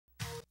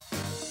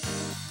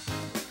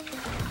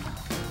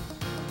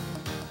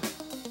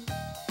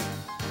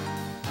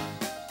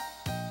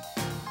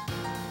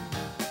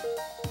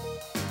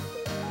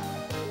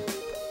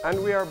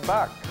And we are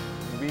back.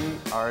 We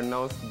are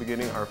now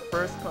beginning our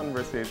first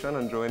conversation,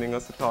 and joining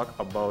us to talk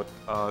about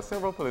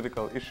several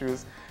political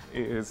issues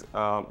is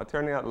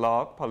attorney at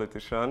law,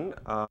 politician,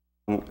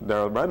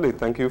 Darrell Bradley.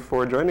 Thank you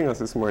for joining us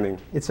this morning.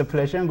 It's a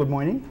pleasure and good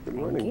morning. Good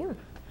morning.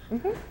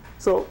 Thank you. Mm-hmm.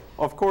 So,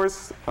 of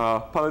course,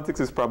 politics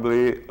is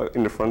probably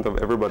in the front of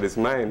everybody's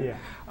mind,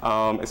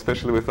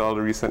 especially with all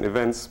the recent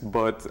events.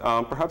 But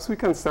perhaps we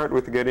can start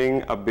with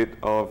getting a bit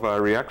of a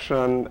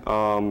reaction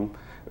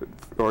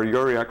or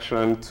your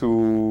reaction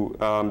to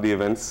the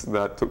events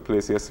that took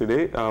place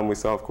yesterday. We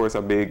saw, of course,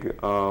 a big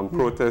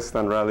protest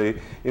and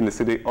rally in the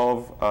city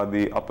of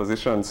the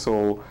opposition.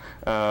 So,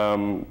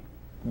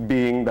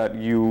 being that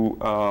you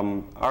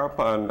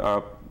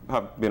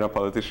have been a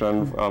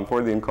politician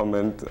for the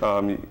incumbent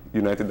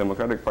United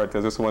Democratic Party, I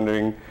was just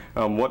wondering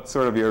what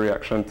sort of your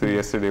reaction to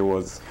yesterday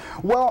was?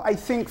 Well, I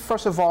think,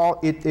 first of all,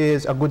 it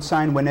is a good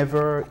sign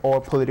whenever our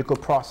political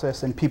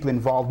process and people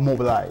involved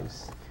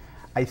mobilize.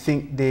 I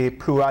think the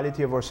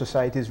plurality of our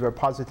society is very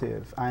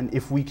positive, and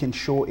if we can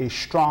show a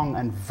strong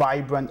and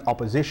vibrant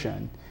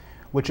opposition,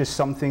 which is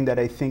something that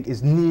I think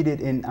is needed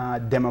in a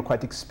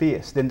democratic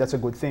space, then that's a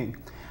good thing.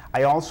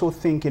 I also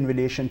think in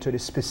relation to the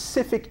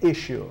specific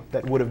issue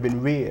that would have been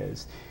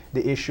raised,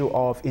 the issue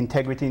of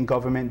integrity in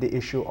government, the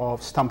issue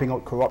of stamping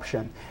out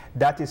corruption,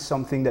 that is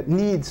something that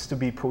needs to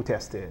be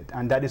protested.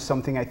 And that is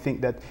something I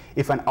think that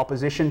if an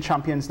opposition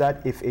champions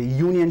that, if a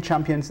union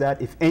champions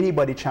that, if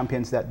anybody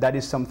champions that, that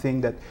is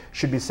something that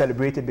should be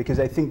celebrated, because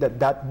I think that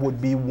that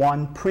would be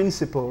one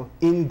principle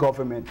in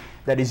government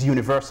that is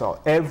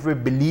universal. Every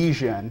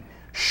Belizean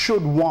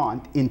should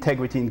want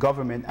integrity in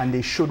government, and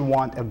they should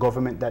want a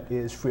government that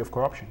is free of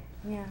corruption.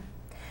 Yeah.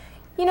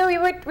 You know,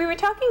 we were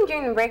talking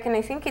during the break, and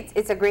I think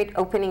it's a great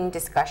opening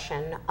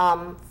discussion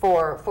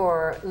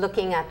for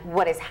looking at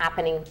what is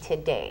happening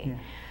today.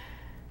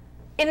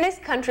 Yeah. In this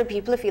country,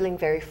 people are feeling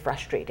very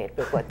frustrated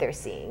with what they're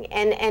seeing,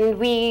 and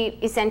we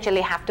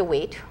essentially have to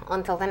wait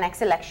until the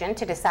next election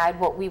to decide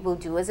what we will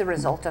do as a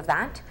result of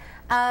that.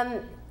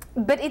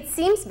 But it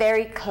seems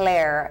very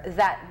clear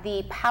that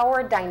the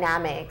power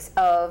dynamics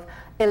of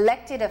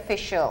elected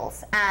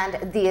officials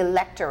and the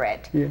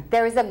electorate,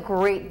 there is a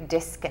great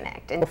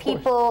disconnect, and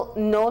people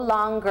no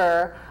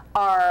longer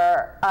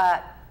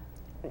are,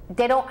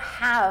 they don't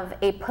have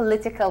a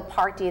political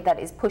party that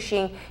is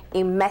pushing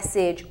a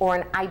message or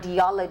an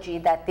ideology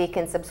that they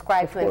can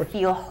subscribe to and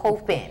feel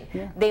hope in.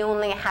 They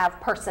only have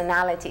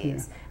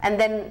personalities. And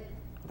then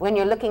when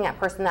you're looking at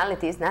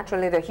personalities,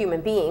 naturally they're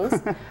human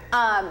beings,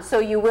 so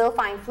you will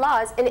find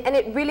flaws, and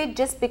it really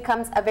just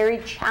becomes a very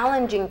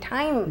challenging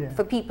time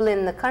for people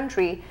in the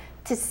country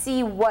to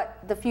see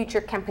what the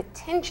future can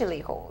potentially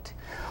hold.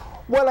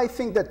 Well, I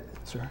think that,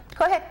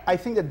 Go ahead. I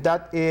think that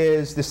that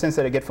is the sense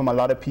that I get from a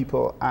lot of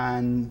people,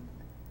 and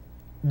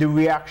the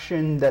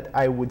reaction that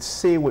I would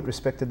say with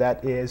respect to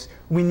that is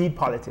we need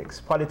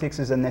politics. Politics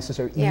is a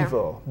necessary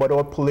evil, but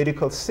our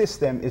political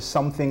system is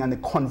something, and the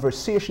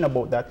conversation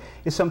about that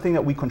is something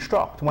that we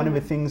construct. One of the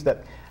things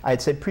that I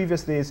had said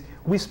previously is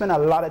we spend a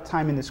lot of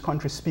time in this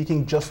country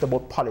speaking just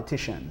about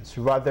politicians,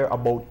 rather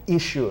about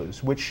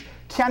issues which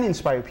can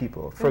inspire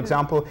people. For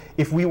example,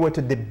 if we were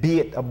to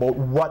debate about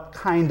what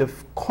kind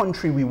of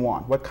country we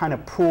want, what kind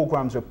of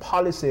programs or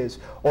policies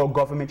our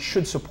government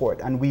should support,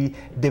 and we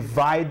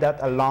divide that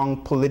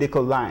along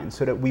political lines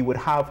so that we would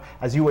have,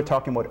 as you were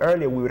talking about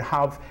earlier, we would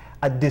have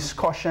a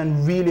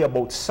discussion really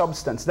about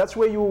substance. That's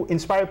where you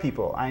inspire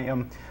people.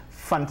 I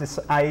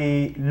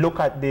look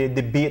at the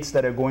debates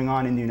that are going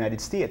on in the United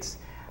States,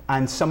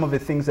 and some of the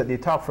things that they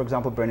talk, for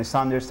example, Bernie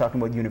Sanders talking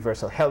about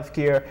universal health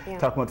care,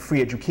 talking about free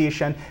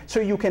education. So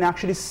you can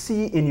actually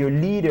see in your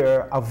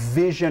leader a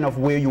vision of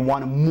where you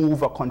want to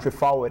move a country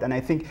forward. And I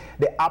think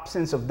the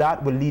absence of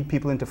that will lead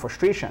people into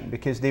frustration,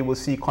 because they will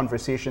see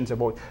conversations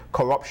about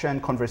corruption,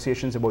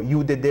 conversations about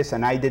you did this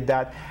and I did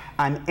that,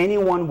 and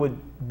anyone would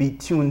be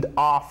tuned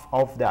off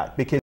of that,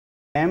 because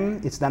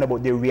it's not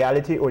about their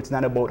reality, or it's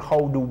not about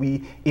how do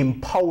we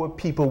empower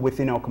people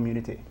within our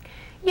community.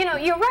 You know,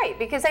 you're right,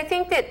 because I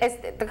think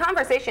that the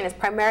conversation is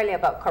primarily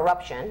about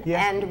corruption,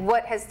 and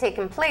what has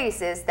taken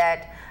place is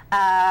that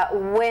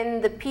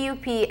when the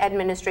PUP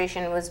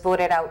administration was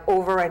voted out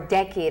over a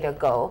decade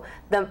ago,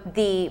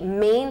 the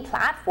main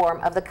platform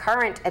of the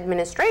current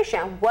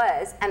administration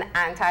was an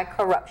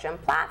anti-corruption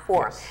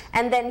platform.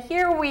 And then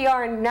here we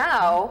are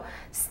now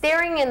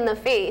staring in the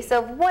face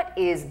of what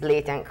is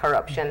blatant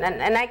corruption.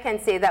 And I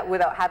can say that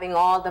without having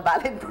all the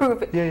valid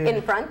proof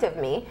in front of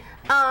me.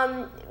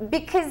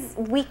 Because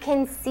we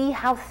can see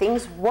how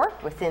things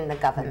work within the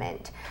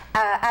government,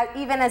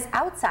 even as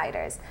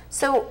outsiders.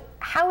 So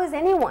how is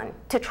anyone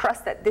to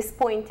trust at this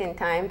point in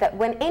time that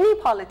when any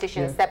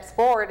politician steps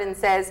forward and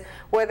says,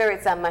 whether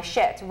it's a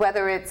machete,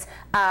 whether it's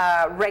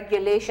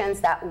regulations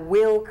that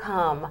will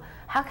come,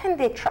 how can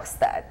they trust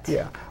that?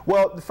 Yeah.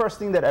 Well, the first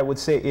thing that I would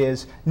say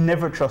is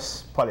never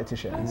trust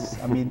politicians.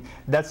 I mean,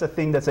 that's a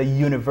thing that's a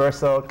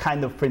universal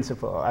kind of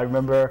principle. I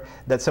remember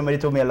that somebody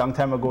told me a long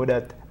time ago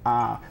that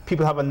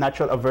people have a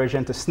natural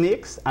aversion to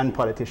snakes and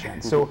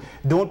politicians. So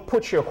don't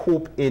put your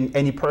hope in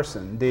any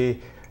person.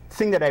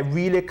 thing that I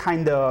really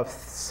kind of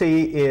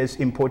say is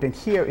important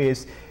here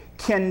is,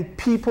 can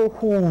people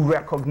who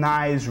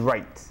recognize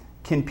right,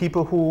 can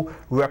people who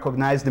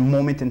recognize the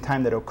moment in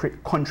time that our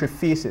country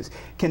faces,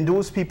 can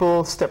those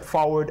people step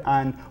forward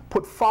and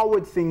put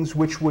forward things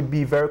which would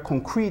be very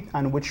concrete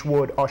and which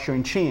would usher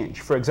in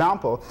change? For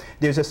example,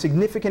 there's a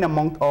significant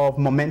amount of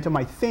momentum,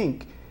 I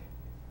think,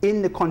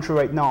 in the country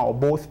right now,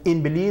 both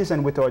in Belize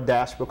and with our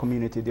diaspora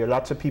community. There are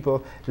lots of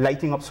people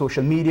lighting up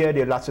social media.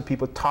 There are lots of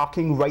people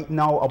talking right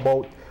now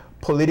about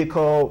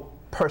political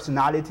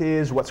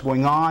personalities, what's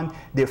going on,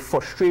 their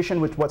frustration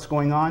with what's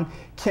going on.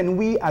 Can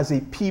we as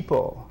a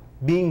people,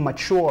 being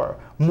mature,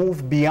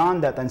 move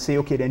beyond that and say,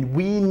 okay, then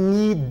we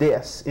need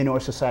this in our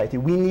society.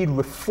 We need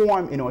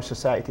reform in our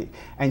society.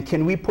 And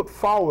can we put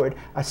forward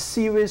a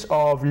series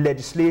of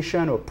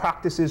legislation or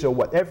practices or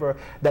whatever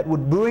that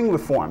would bring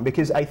reform?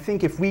 Because I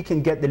think if we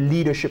can get the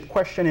leadership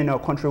question in our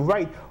country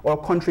right, our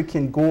country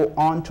can go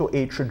onto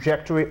a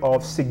trajectory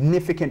of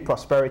significant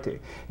prosperity.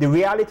 The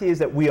reality is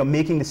that we are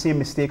making the same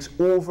mistakes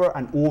over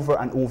and over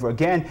and over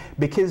again,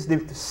 because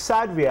the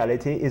sad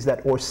reality is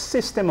that our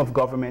system of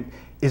government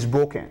is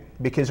broken,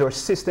 because our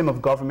system of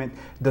government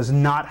does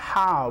not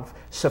have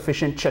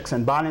sufficient checks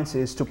and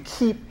balances to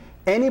keep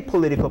any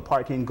political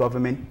party in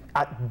government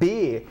at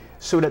bay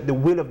so that the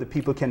will of the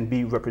people can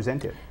be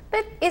represented.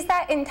 But is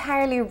that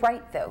entirely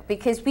right, though?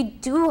 Because we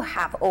do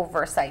have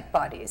oversight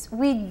bodies.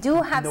 We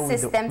do have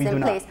systems in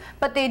place,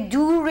 but they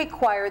do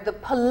require the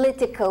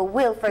political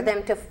will for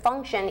them to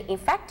function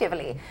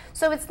effectively.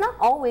 So it's not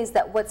always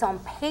that what's on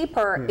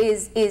paper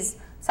is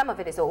some of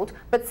it is old,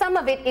 but some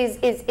of it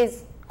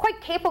is quite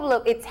capable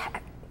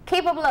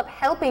of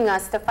helping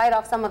us to fight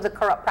off some of the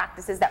corrupt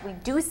practices that we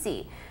do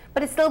see.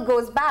 But it still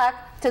goes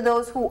back to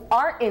those who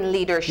are in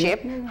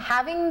leadership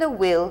having the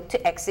will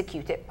to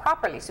execute it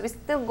properly. So we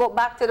still go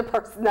back to the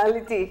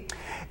personality.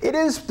 It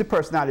is the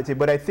personality,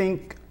 but I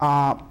think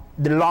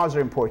the laws are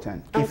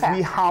important. Okay. If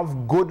we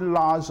have good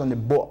laws on the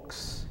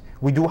books,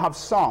 we do have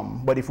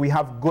some, but if we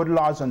have good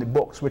laws on the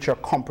books which are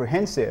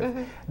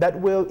comprehensive, that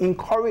will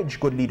encourage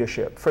good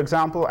leadership. For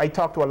example, I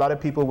talk to a lot of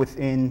people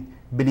within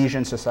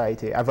Belizean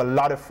society. I have a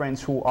lot of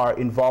friends who are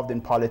involved in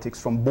politics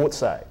from both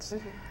sides.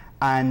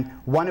 And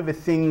one of the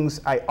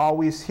things I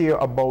always hear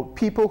about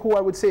people who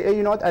I would say, hey,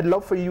 you know what, I'd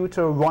love for you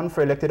to run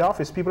for elected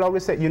office. People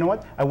always say, you know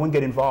what, I won't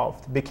get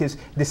involved because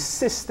the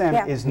system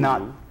is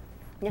not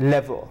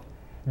level.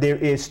 There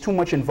is too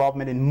much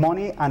involvement in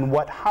money, and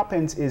what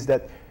happens is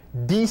that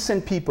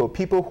decent people,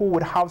 people who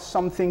would have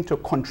something to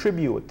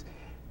contribute,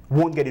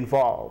 won't get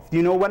involved.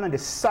 You know, one of the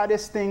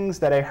saddest things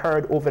that I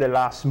heard over the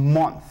last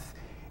month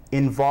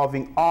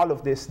involving all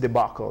of this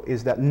debacle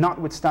is that,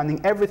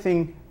 notwithstanding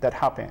everything that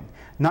happened,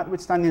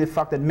 notwithstanding the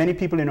fact that many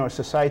people in our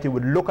society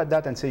would look at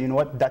that and say, you know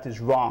what, that is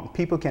wrong,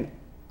 people can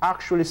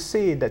actually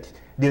say that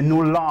there are no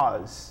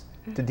laws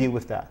to deal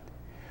with that.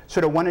 So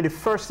that one of the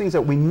first things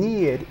that we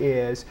need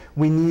is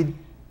we need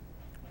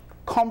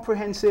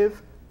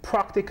comprehensive,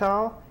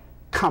 practical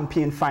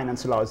campaign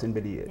finance laws in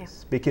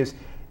Belize. Because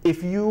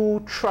if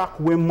you track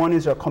where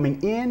monies are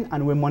coming in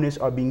and where monies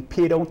are being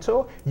paid out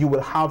to, you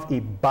will have a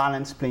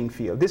balanced playing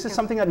field. This is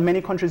something that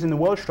many countries in the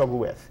world struggle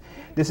with.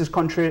 This is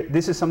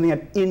something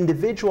that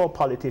individual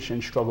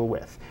politicians struggle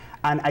with.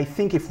 And I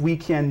think if we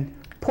can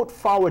put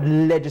forward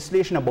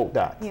legislation about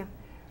that,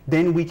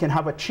 then we can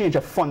have a change,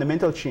 a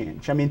fundamental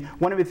change. I mean,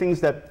 one of the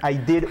things that I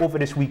did over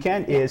this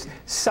weekend is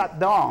sat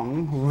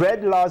down,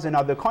 read laws in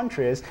other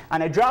countries,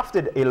 and I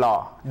drafted a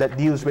law that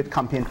deals with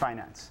campaign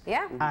finance.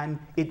 And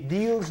it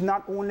deals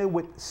not only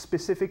with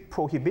specific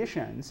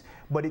prohibitions,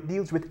 but it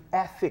deals with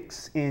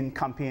ethics in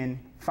campaign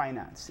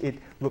finance. It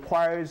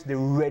requires the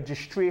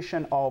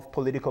registration of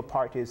political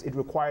parties. It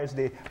requires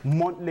the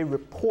monthly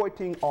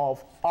reporting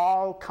of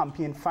all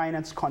campaign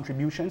finance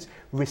contributions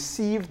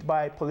received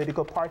by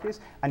political parties,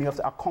 and you have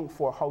to account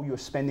for how you're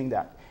spending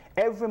that.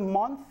 Every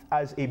month,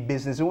 as a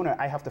business owner,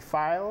 I have to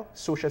file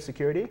Social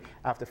Security,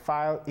 I have to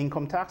file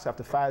income tax, I have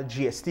to file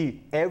GST.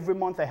 Every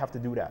month I have to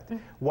do that.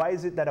 Why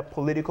is it that a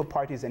political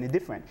party is any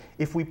different?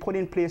 If we put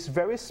in place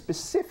very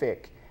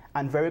specific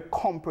and very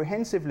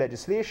comprehensive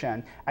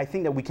legislation, I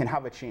think that we can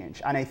have a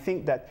change. And I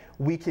think that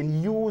we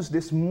can use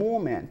this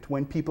moment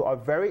when people are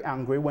very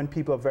angry, when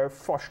people are very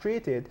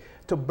frustrated,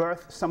 to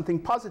birth something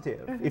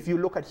positive. If you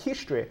look at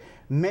history,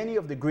 many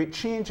of the great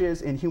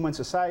changes in human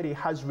society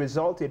has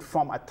resulted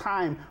from a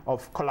time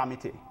of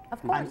calamity.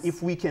 Of course. And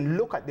if we can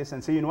look at this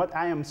and say, you know what,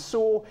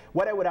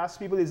 what I would ask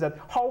people is that,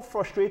 how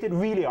frustrated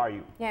really are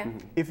you?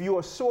 If you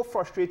are so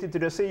frustrated to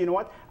just say, you know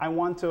what, I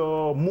want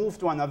to move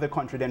to another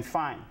country, then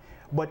fine.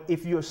 But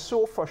if you're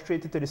so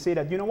frustrated to say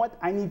that, you know what,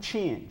 I need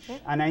change,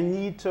 and I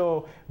need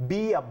to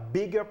be a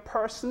bigger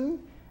person,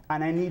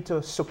 and I need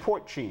to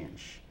support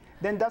change,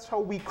 then that's how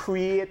we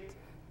create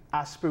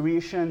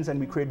aspirations, and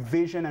we create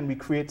vision, and we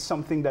create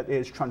something that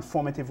is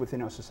transformative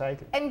within our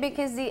society. And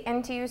because the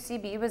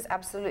NTUCB was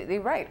absolutely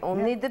right.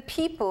 Only the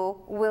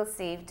people will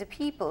save the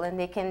people, and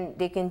they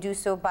can do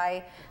so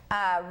by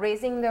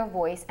raising their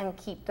voice and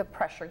keep the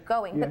pressure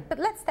going. But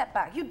let's step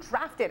back. You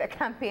drafted a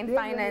campaign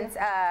finance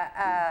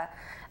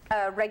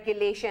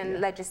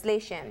regulation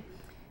legislation.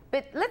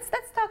 But let's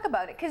talk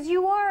about it, because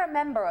you are a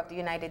member of the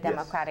United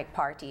Democratic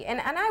Party, and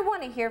I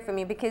want to hear from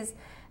you, because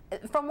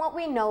from what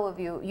we know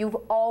of you, you've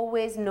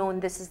always known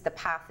this is the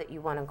path that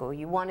you want to go.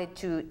 You wanted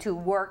to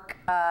work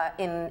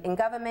in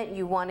government.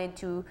 You wanted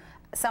to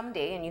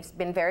someday, and you've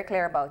been very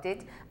clear about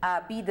it,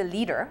 be the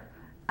leader.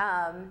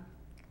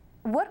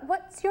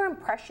 What's your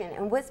impression,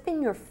 and what's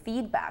been your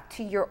feedback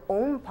to your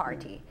own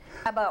party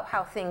about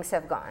how things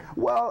have gone?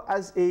 Well,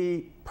 as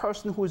a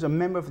person who is a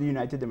member of the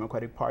United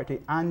Democratic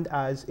Party and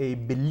as a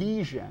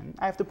Belizean,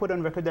 I have to put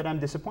on record that I'm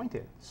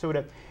disappointed. So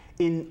that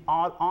in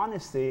all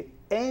honesty,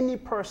 any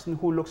person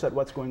who looks at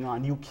what's going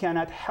on, you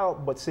cannot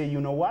help but say,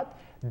 you know what,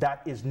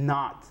 that is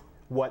not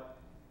what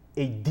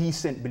a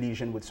decent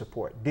Belizean would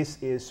support.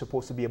 This is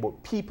supposed to be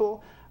about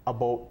people,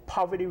 about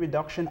poverty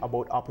reduction,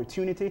 about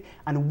opportunity,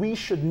 and we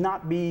should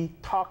not be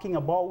talking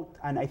about,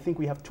 and I think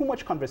we have too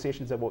much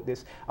conversations about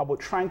this, about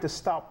trying to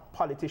stop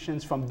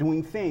politicians from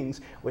doing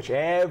things which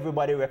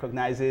everybody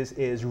recognizes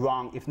is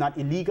wrong, if not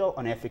illegal,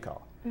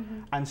 unethical.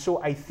 And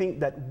so I think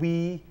that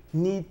we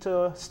need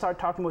to start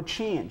talking about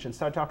change and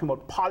start talking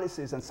about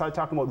policies and start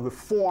talking about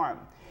reform.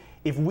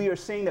 If we are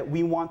saying that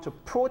we want to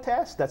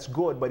protest, that's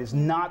good, but it's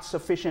not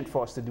sufficient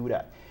for us to do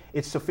that.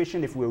 It's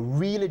sufficient if we're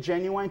really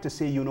genuine to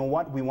say, you know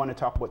what, we want to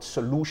talk about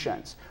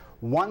solutions.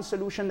 One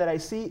solution that I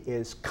see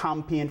is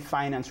campaign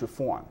finance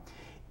reform.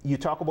 You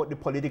talk about the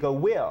political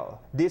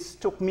will. This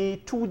took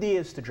me 2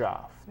 days to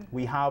draft.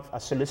 We have a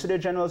Solicitor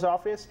General's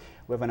office,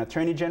 we have an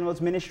Attorney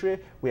General's ministry,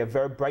 we have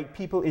very bright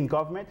people in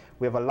government,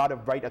 we have a lot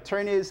of bright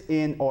attorneys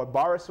in our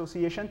Bar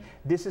Association.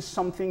 This is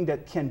something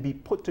that can be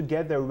put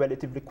together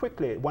relatively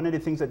quickly. One of the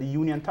things that the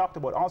union talked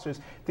about also is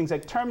things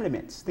like term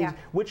limits, things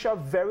which are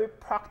very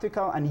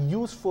practical and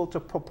useful to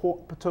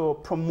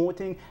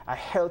promoting a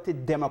healthy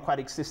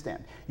democratic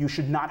system. You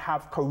should not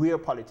have career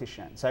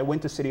politicians. I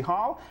went to City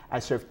Hall, I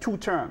served 2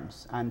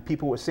 terms, and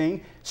people were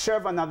saying,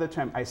 serve another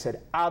term. I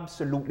said,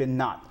 absolutely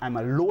not. I'm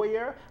a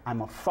lawyer,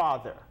 I'm a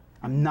father.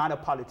 I'm not a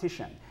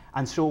politician.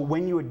 And so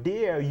when you're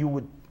there, you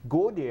would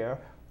go there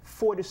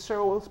for the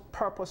sole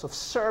purpose of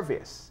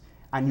service.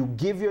 And you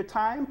give your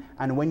time,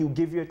 and when you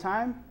give your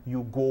time,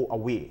 you go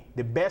away.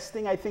 The best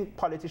thing I think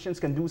politicians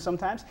can do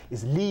sometimes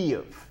is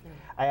leave.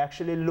 I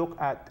actually look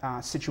at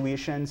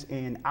situations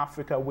in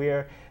Africa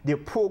where there are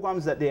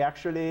programs that they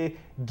actually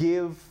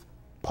give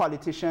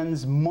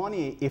politicians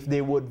money if they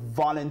would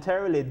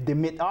voluntarily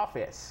demit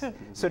office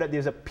so that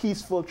there's a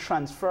peaceful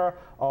transfer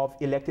of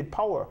elected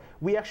power.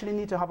 We actually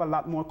need to have a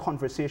lot more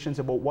conversations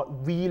about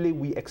what really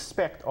we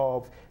expect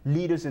of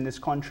leaders in this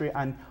country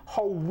and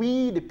how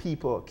we, the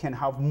people, can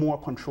have more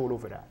control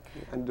over that.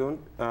 And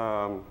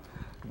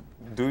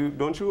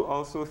don't you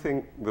also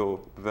think, though,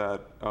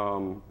 that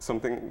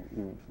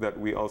something that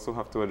we also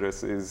have to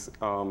address is,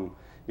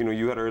 you know,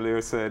 you had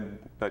earlier said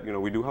that, you know,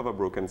 we do have a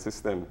broken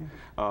system.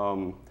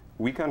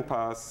 We can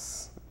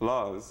pass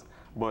laws,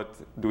 but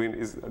do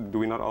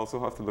we not also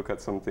have to look at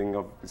something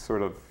of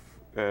sort of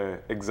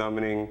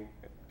examining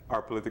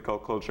our political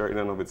culture in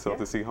and of itself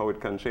to see how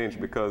it can change?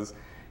 Because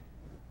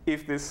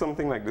if there's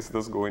something like this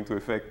does go into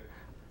effect,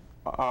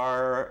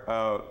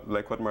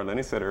 like what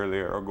Marlene said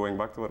earlier, or going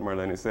back to what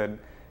Marlene said,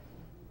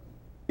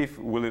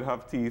 will it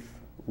have teeth?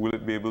 Will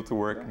it be able to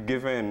work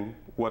given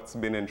what's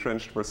been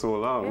entrenched for so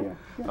long?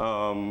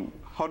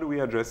 How do we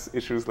address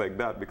issues like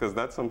that? Because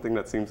that's something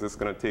that seems it's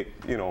going to take,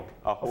 you know,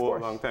 a whole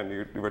long time.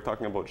 You were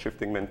talking about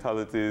shifting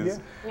mentalities,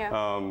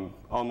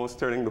 almost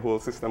turning the whole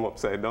system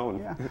upside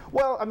down.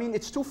 Well, I mean,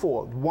 it's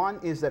twofold. One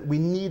is that we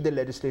need the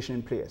legislation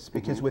in place,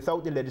 because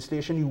without the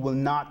legislation, you will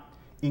not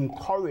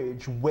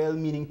encourage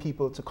well-meaning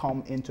people to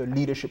come into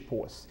leadership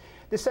posts.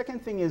 The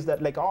second thing is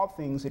that, like all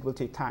things, it will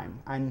take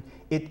time. And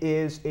it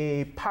is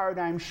a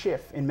paradigm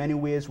shift in many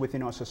ways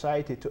within our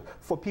society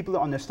for people to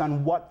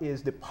understand what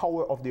is the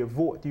power of their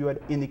vote. You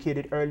had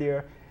indicated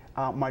earlier,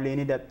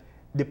 Marlene, that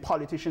the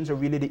politicians are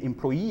really the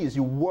employees.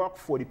 You work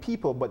for the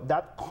people, but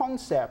that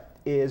concept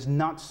is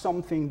not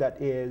something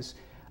that is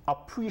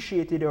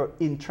appreciated or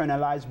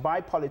internalized by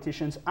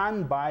politicians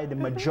and by the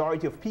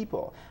majority of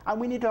people.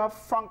 And we need to have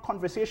frank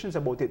conversations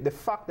about it. The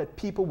fact that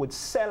people would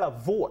sell a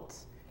vote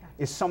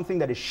is something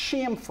that is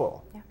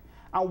shameful.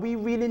 And we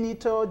really need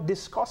to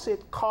discuss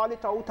it, call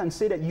it out, and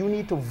say that you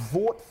need to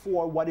vote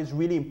for what is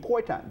really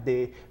important,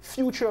 the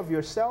future of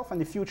yourself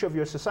and the future of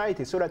your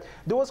society, so that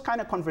those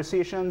kind of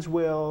conversations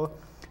will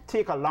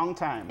take a long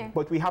time,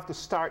 but we have to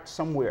start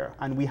somewhere,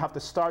 and we have to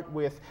start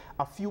with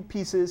a few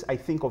pieces, I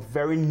think, of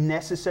very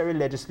necessary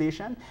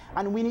legislation,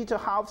 and we need to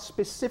have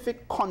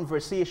specific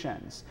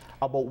conversations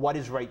about what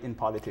is right in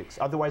politics.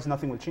 Otherwise,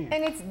 nothing will change.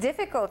 And it's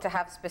difficult to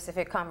have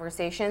specific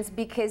conversations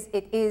because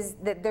it is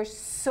that there's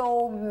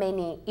so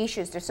many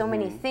issues, there's so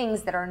many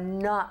things that are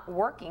not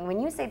working.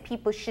 When you say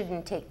people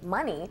shouldn't take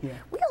money,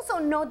 we also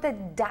know the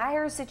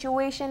dire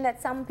situation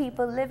that some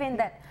people live in,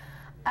 that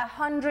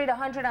 100,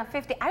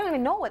 150, I don't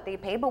even know what they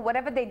pay, but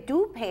whatever they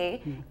do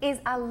pay is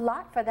a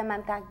lot for them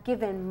at that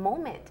given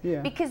moment.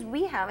 Because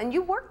we have, and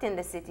you worked in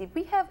the city,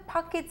 we have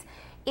pockets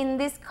in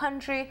this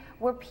country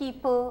where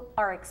people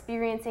are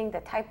experiencing the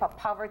type of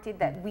poverty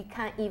that we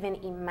can't even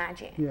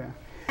imagine.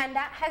 And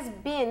that has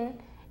been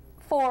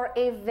for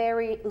a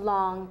very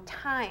long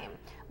time.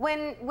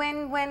 When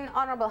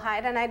Honorable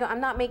Hyde, and I'm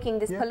not making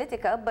this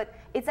political, but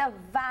it's a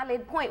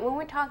valid point. When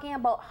we're talking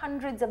about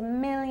hundreds of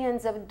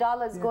millions of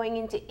dollars going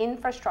into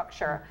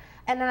infrastructure,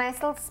 and then I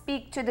still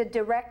speak to the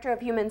Director of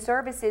Human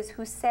Services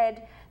who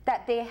said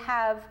that they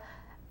have,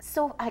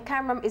 so I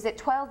can't remember, is it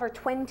 12 or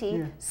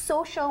 20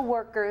 social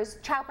workers,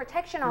 child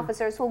protection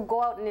officers who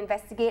go out and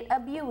investigate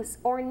abuse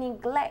or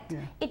neglect.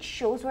 It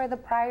shows where the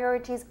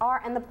priorities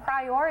are, and the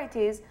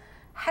priorities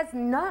has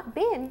not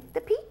been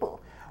the people.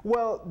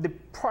 Well,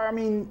 I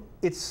mean,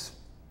 it's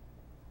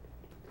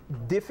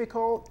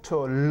difficult to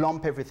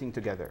lump everything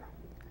together.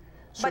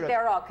 But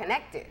they're all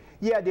connected.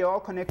 Yeah, they're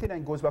all connected,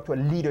 and it goes back to a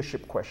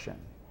leadership question.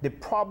 The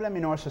problem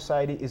in our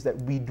society is that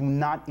we do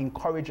not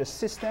encourage a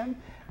system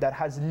that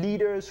has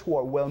leaders who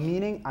are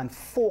well-meaning and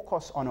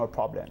focus on our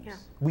problems.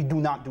 We do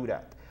not do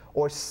that.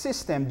 Our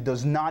system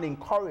does not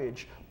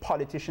encourage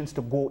politicians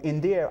to go in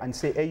there and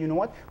say, hey, you know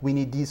what, we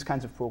need these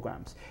kinds of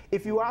programs.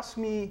 If you ask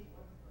me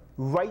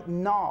right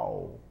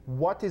now,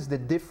 what is the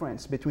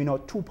difference between our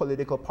two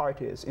political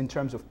parties in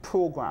terms of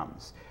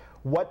programs?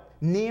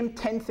 Name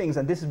 10 things,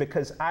 and this is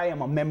because I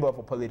am a member of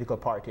a political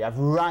party. I've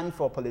run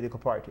for a political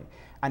party.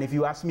 And if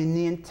you ask me,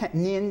 name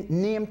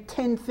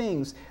 10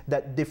 things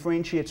that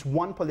differentiates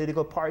one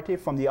political party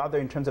from the other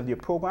in terms of their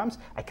programs,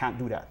 I can't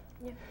do that.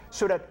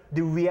 So that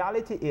the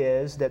reality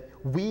is that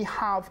we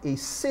have a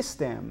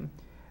system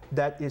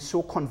that is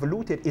so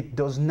convoluted, it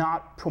does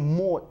not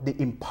promote the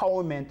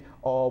empowerment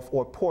of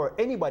or poor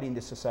anybody in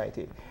the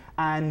society.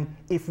 And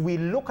if we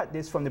look at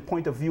this from the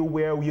point of view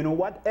where, you know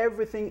what,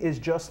 everything is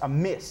just a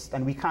mist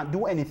and we can't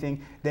do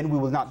anything, then we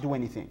will not do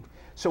anything.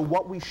 So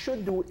what we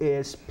should do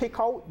is pick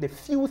out the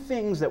few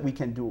things that we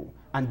can do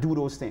and do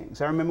those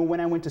things. I remember when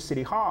I went to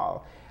City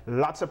Hall,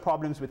 lots of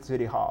problems with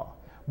City Hall.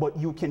 But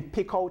you can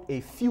pick out a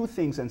few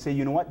things and say,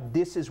 you know what,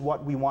 this is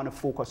what we want to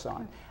focus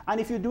on.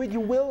 And if you do it, you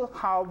will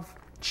have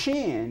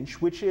change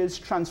which is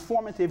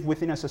transformative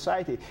within a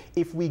society.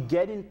 If we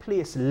get in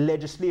place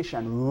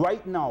legislation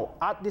right now,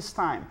 at this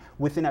time,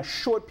 within a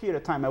short period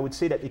of time, I would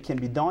say that it can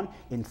be done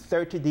in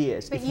 30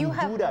 days. But if you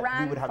have do that,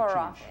 ran we would have for change.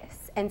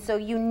 office, and so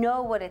you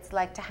know what it's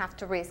like to have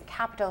to raise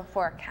capital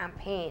for a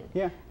campaign.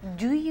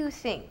 Do you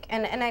think,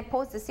 and I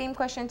pose the same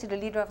question to the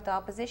leader of the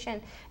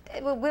opposition,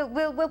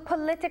 will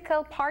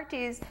political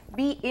parties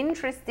be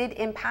interested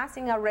in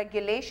passing a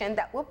regulation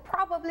that will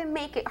probably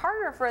make it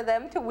harder for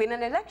them to win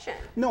an election?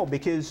 No,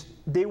 because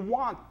they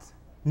want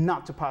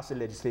not to pass the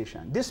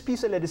legislation. This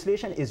piece of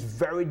legislation is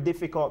very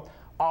difficult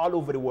all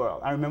over the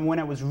world. I remember when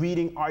I was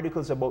reading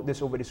articles about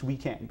this over this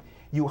weekend.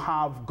 You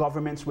have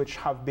governments which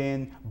have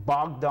been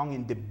bogged down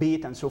in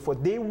debate and so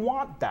forth. They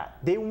want that.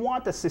 They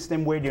want a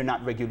system where they're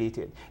not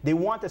regulated. They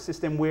want a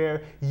system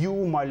where you,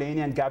 Marlene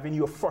and Gavin,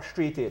 you're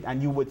frustrated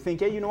and you would think,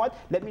 hey, you know what,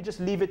 let me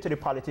just leave it to the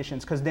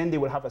politicians, because then they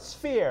will have a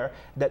sphere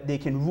that they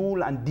can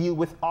rule and deal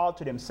with all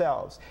to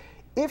themselves.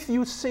 If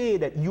you say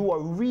that you are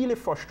really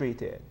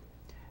frustrated,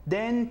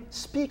 then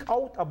speak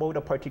out about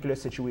a particular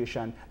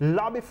situation,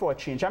 lobby for a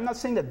change. I'm not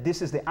saying that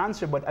this is the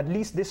answer, but at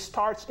least this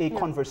starts a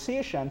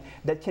conversation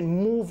that can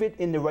move it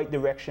in the right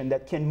direction,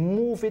 that can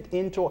move it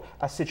into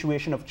a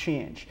situation of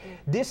change.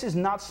 This is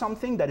not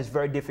something that is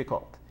very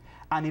difficult.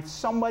 And if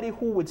somebody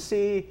who would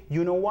say,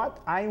 you know what,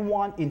 I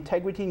want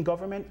integrity in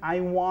government, I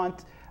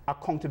want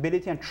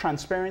accountability and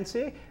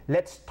transparency,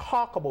 let's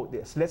talk about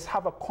this. Let's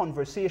have a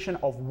conversation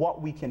of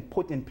what we can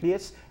put in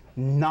place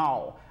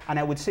now. And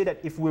I would say that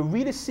if we're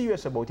really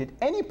serious about it,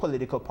 any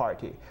political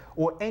party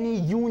or any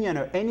union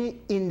or any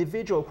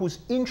individual who's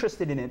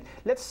interested in it,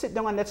 let's sit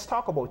down and let's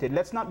talk about it.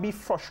 Let's not be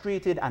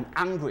frustrated and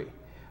angry,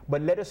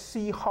 but let us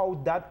see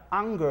how that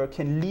anger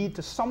can lead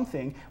to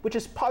something which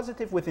is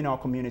positive within our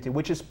community,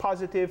 which is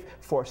positive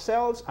for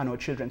ourselves and our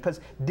children.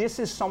 Because this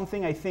is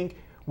something I think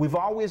we've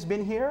always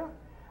been here,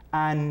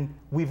 and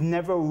we've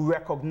never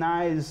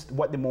recognized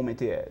what the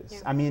moment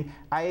is. I mean,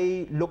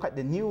 I look at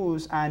the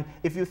news, and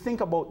if you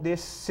think about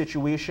this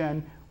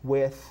situation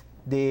with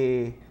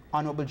the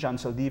Honorable John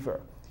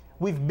Saldivar,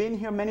 we've been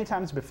here many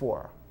times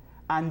before.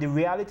 And the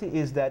reality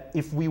is that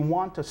if we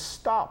want to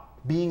stop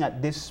being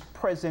at this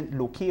present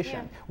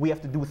location, we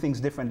have to do things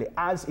differently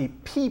as a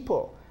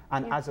people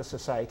and as a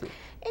society.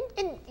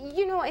 And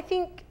you know, I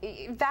think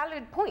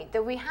valid point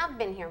that we have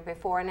been here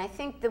before, and I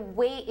think the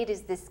way it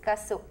is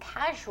discussed so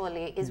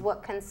casually is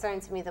what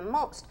concerns me the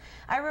most.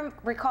 I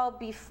recall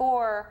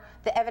before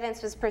the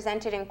evidence was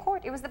presented in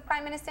court, it was the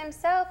Prime Minister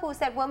himself who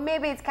said, well,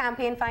 maybe it's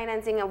campaign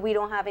financing and we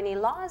don't have any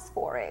laws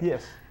for it.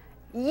 Yes.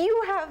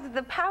 You have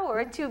the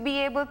power to be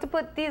able to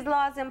put these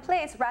laws in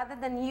place rather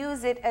than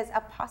use it as a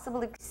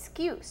possible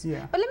excuse.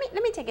 But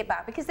let me take it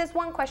back, because there's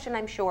one question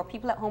I'm sure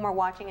people at home are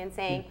watching and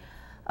saying,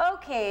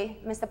 okay,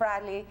 Mr.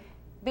 Bradley,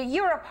 But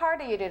you're a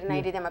part of the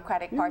United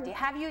Democratic Party.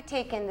 Have you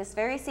taken this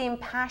very same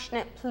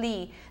passionate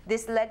plea,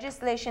 this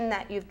legislation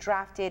that you've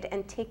drafted,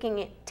 and taken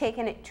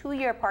it to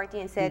your party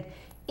and said,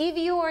 if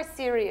you are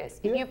serious,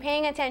 if you're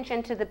paying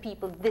attention to the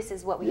people, this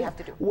is what we have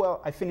to do?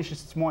 Well, I finished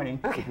this morning.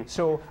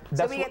 So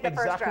that's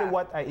exactly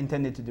what I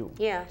intended to do.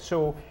 Yeah.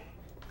 So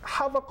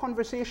have a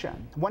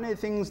conversation. One of the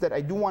things that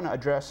I do want to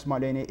address,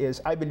 Marlene,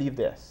 is I believe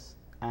this.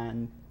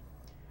 And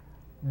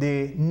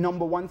the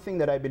number one thing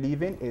that I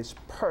believe in is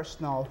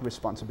personal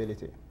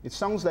responsibility. It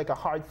sounds like a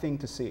hard thing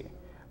to say,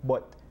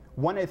 but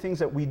one of the things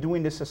that we do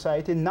in this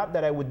society, not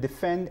that I would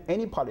defend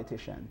any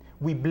politician,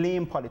 we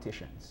blame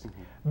politicians.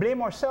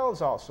 Blame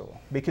ourselves also,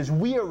 because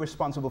we are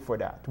responsible for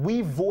that.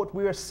 We vote,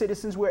 we are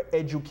citizens, we're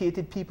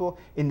educated people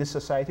in this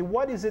society.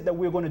 What is it that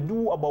we're going to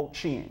do about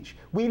change?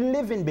 We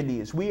live in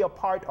Belize. We are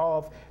part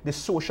of the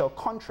social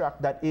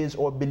contract that is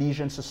our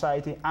Belizean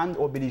society and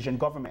our Belizean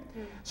government.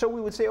 So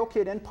we would say,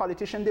 okay, then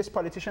politician this,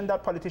 politician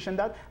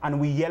that, and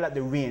we yell at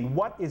the rain.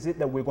 What is it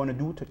that we're going to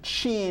do to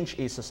change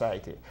a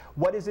society?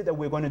 What is it that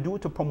we're going to do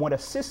to promote a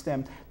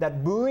system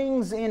that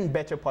brings in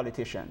better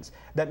politicians,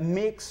 that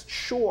makes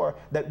sure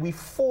that we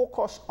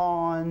focus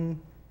on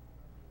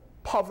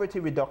poverty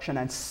reduction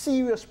and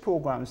serious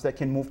programs that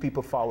can move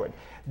people forward?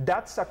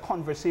 That's a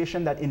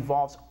conversation that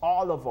involves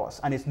all of us,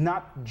 and it's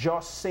not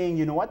just saying,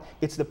 you know what,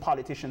 it's the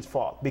politician's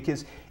fault.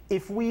 Because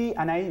if we,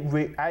 and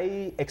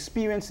I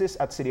experienced this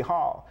at City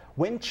Hall,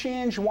 when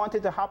change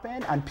wanted to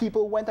happen and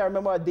people went, I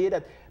remember a day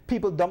that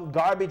people dumped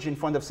garbage in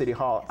front of City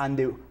Hall, and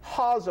the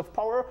halls of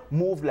power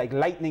moved like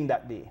lightning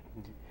that day.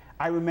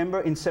 I remember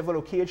in several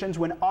occasions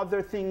when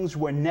other things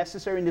were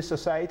necessary in this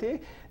society,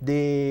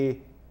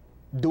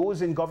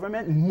 those in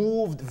government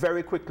moved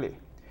very quickly.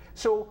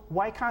 So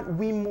why can't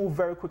we move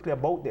very quickly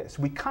about this?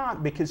 We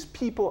can't, because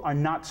people are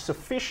not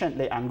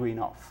sufficiently angry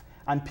enough,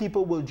 and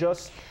people will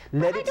just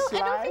let it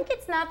slide. I don't think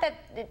it's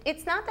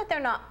not that they're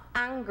not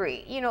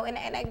angry, you know,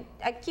 and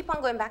I keep on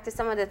going back to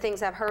some of the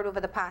things I've heard over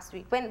the past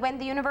week. When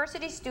the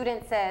university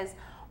student says,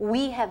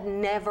 we have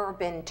never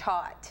been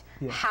taught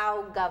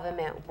how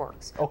government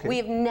works. We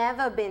have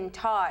never been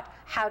taught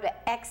how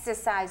to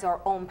exercise our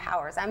own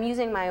powers. I'm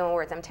using my own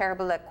words. I'm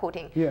terrible at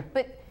quoting.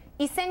 But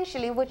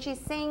essentially what she's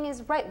saying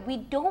is right. We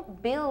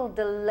don't build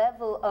the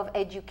level of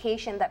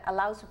education that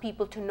allows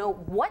people to know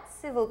what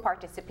civil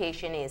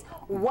participation is,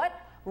 what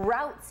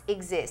routes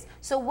exist.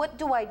 So what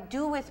do I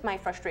do with my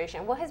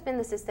frustration? What has been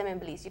the system in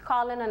Belize? You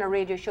call in on a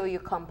radio show, you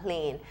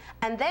complain,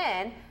 and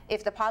then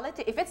if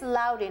it's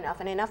loud enough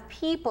and enough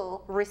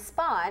people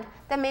respond,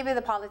 then maybe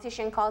the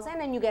politician calls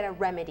in and you get a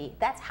remedy.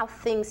 That's how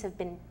things have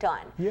been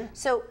done.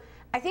 So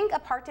I think a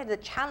part of the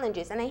challenge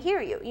is, and I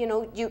hear you, you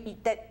know,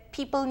 that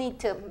people need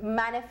to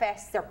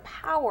manifest their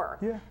power,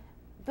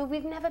 but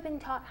we've never been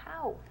taught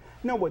how.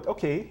 No, but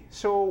okay,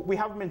 so we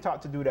haven't been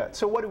taught to do that.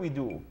 So what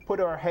do?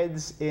 Put our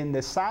heads in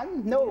the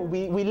sand? No,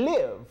 we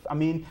live. I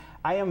mean,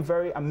 I am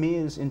very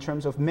amazed in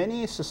terms of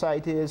many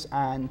societies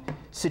and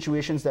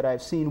situations that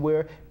I've seen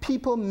where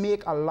people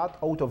make a lot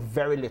out of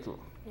very little.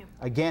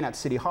 Again, at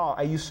City Hall,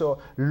 I used to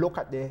look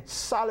at the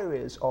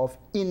salaries of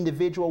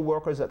individual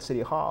workers at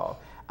City Hall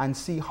and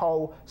see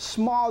how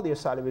small their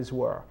salaries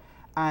were.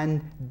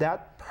 And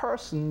that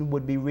person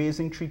would be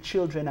raising 3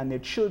 children, and their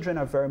children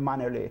are very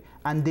mannerly,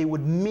 and they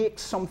would make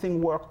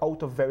something work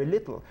out of very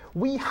little.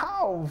 We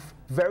have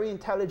very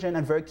intelligent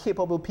and very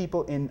capable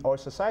people in our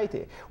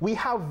society. We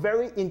have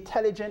very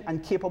intelligent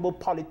and capable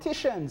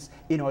politicians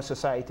in our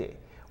society.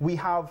 We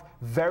have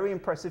very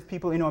impressive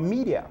people in our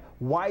media.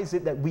 Why is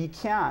it that we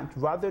can't,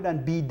 rather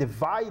than be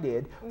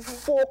divided,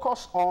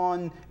 focus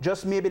on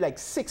just maybe like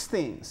 6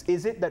 things?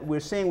 Is it that we're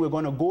saying we're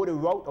going to go the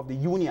route of the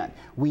union?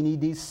 We need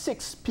these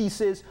 6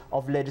 pieces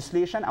of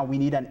legislation, and we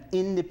need an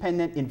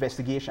independent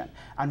investigation.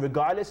 And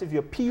regardless if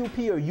you're PUP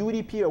or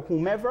UDP or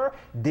whomever,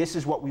 this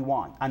is what we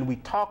want. And we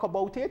talk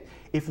about it.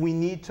 If we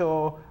need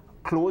to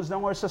close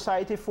down our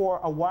society for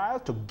a while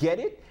to get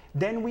it,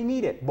 then we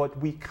need it. But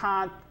we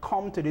can't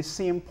come to the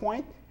same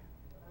point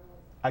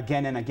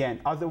again and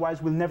again.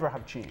 Otherwise, we'll never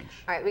have change.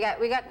 All right,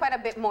 we got quite a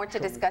bit more to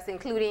discuss,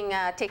 including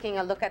taking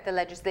a look at the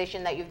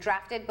legislation that you've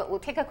drafted, but we'll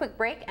take a quick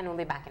break and we'll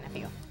be back in a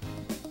few.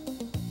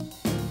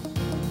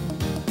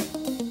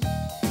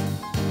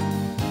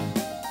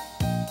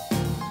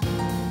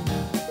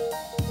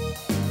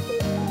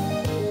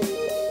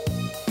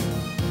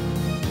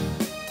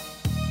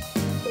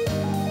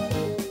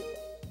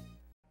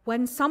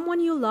 When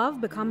someone you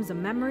love becomes a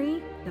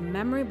memory, the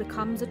memory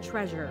becomes a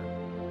treasure.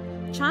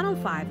 Channel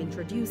 5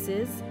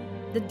 introduces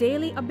the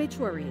Daily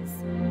Obituaries.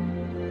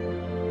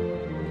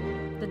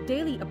 The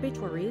Daily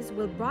Obituaries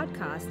will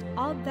broadcast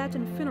all death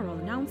and funeral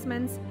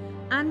announcements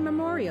and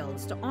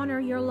memorials to honor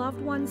your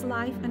loved one's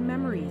life and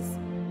memories.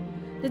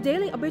 The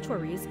Daily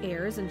Obituaries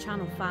airs on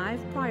Channel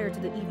 5 prior to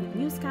the evening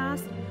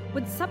newscast,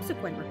 with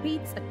subsequent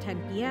repeats at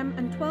 10 p.m.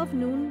 and 12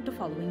 noon the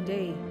following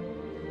day.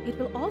 It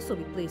will also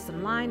be placed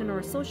online on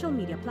our social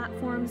media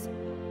platforms,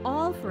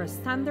 all for a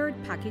standard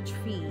package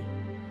fee.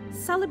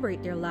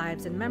 Celebrate their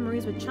lives and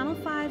memories with Channel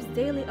 5's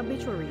Daily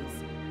Obituaries.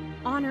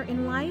 Honor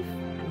in life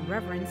and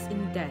reverence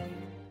in death.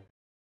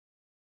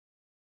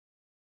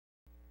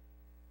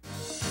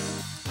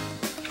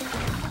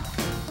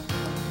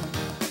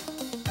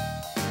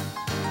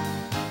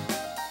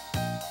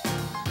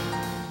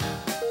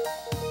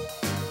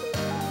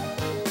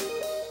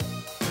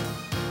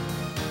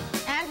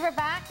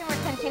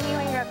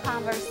 our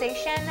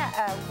conversation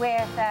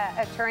with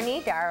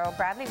attorney Darrell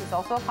Bradley, who's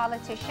also a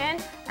politician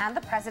and the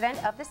president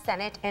of the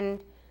Senate. And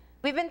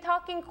we've been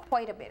talking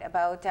quite a bit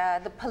about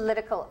the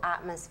political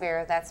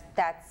atmosphere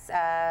that's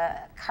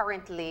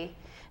currently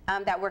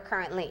that we're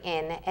currently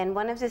in. And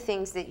one of the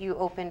things that you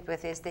opened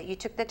with is that you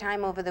took the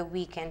time over the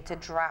weekend to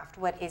draft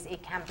what is a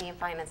campaign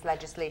finance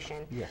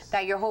legislation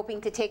that you're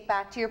hoping to take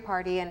back to your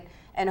party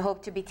and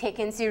hope to be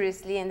taken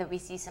seriously, and that we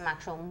see some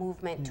actual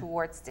movement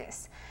towards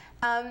this.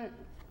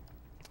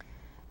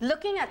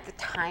 Looking at the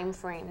time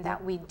frame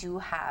that we do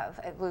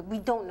have, we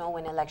don't know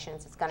when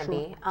elections is going to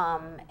be,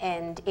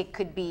 and it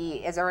could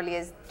be as early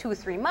as 2 or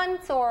 3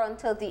 months or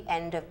until the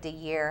end of the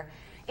year.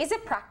 Is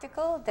it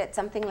practical that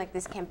something like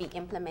this can be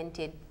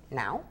implemented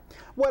now?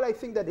 Well, I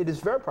think that it is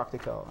very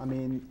practical. I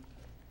mean,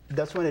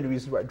 that's one of the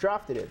reasons why I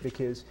drafted it,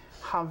 because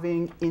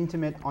having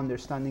intimate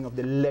understanding of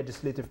the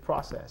legislative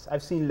process.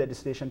 I've seen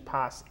legislation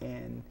pass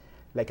in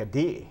like a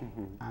day,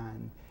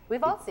 and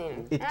we've all seen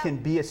it. It can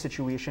be a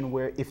situation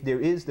where if there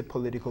is the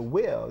political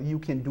will, you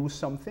can do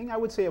something. I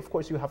would say, of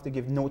course, you have to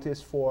give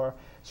notice for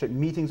certain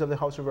meetings of the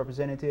House of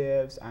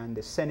Representatives and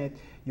the Senate.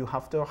 You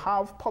have to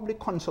have public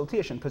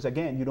consultation, because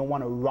again, you don't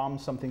want to ram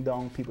something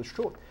down people's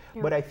throat.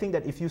 But I think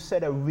that if you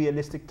set a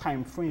realistic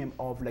time frame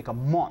of like a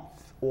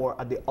month, or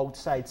at the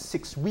outside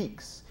 6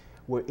 weeks,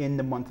 we're in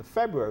the month of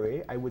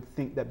February, I would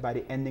think that by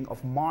the ending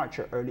of March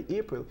or early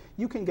April,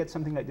 you can get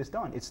something like this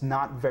done. It's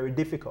not very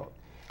difficult.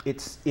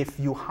 It's if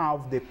you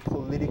have the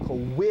political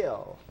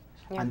will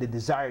and the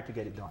desire to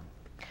get it done.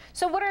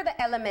 So what are the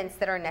elements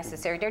that are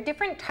necessary? There are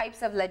different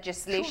types of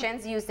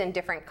legislations used in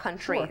different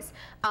countries.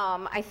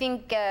 I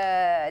think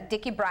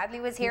Darrell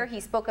Bradley was here. He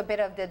spoke a bit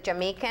of the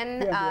Jamaican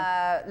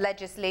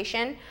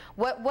legislation.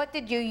 What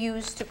did you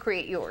use to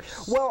create yours?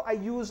 Well, I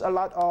use a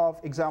lot of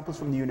examples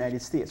from the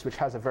United States, which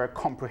has a very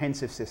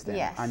comprehensive system.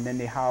 And then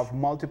they have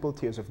multiple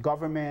tiers of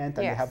government,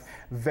 and they have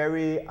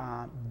very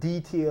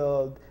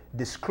detailed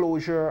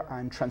disclosure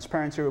and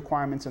transparency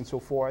requirements and so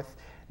forth.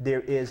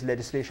 There is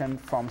legislation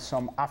from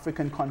some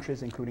African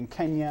countries, including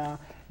Kenya.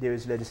 There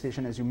is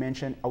legislation, as you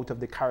mentioned, out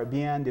of the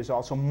Caribbean. There's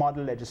also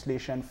model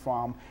legislation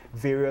from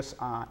various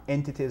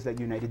entities like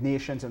United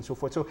Nations and so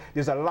forth. So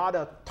there's a lot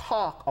of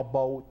talk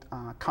about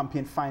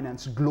campaign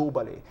finance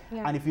globally.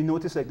 And if you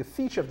notice, like the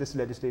feature of this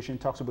legislation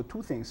talks about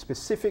two things: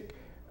 specific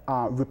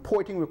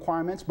reporting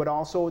requirements, but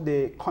also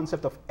the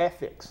concept of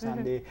ethics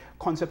and the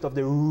concept of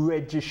the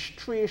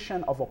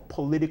registration of a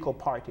political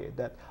party,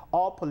 that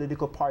all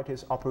political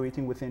parties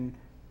operating within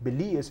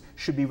Belize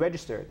should be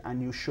registered,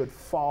 and you should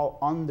fall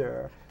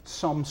under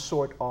some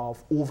sort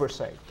of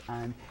oversight.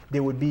 And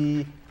there would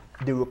be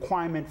the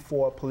requirement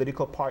for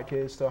political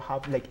parties to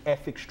have like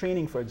ethics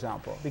training, for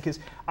example, because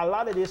a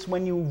lot of this,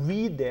 when you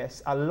read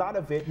this, a lot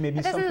of it may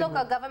be something. Doesn't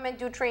local government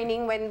do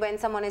training when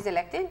someone is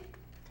elected?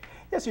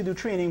 Yes, you do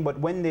training, but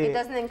when they... It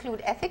doesn't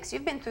include ethics?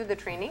 You've been through the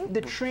training?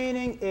 The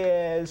training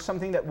is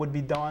something that would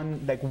be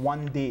done like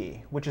one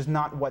day, which is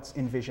not what's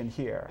envisioned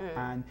here.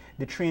 And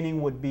the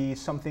training would be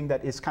something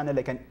that is kind of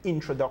like an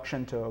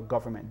introduction to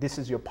government. This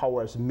is your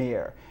power as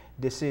mayor.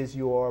 This is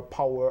your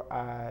power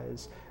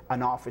as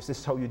an office. This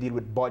is how you deal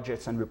with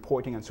budgets and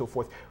reporting and so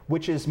forth,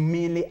 which is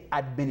mainly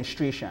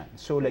administration.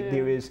 So like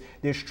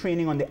there's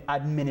training on the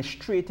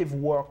administrative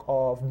work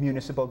of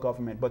municipal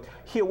government. But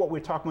here what we're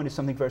talking about is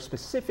something very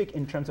specific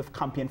in terms of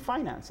campaign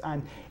finance.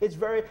 And it's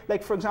very,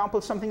 like for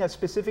example, something as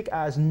specific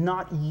as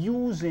not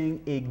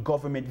using a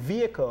government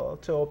vehicle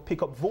to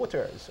pick up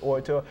voters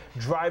or to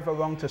drive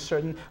around to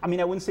certain, I mean,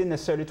 I wouldn't say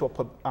necessarily to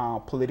a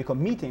political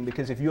meeting,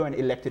 because if you're an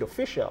elected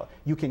official,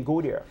 you can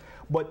go there.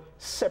 But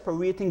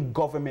separating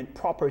government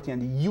property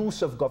and the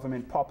use of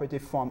government property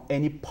from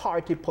any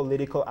party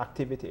political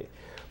activity.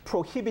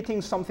 Prohibiting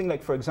something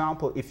like, for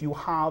example, if you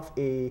have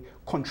a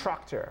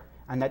contractor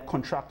and that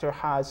contractor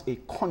has a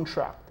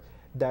contract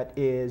that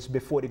is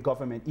before the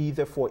government,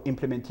 either for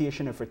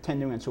implementation or for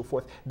tendering and so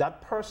forth,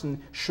 that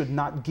person should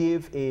not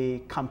give a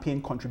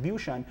campaign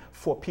contribution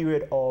for a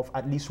period of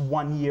at least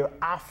 1 year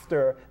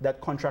after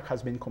that contract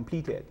has been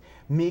completed.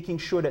 Making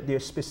sure that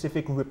there's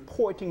specific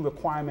reporting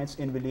requirements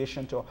in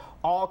relation to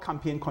all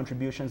campaign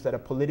contributions that a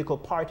political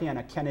party and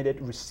a candidate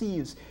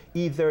receives,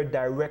 either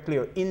directly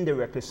or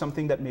indirectly.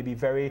 Something that may be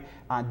very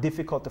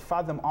difficult to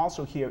fathom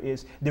also here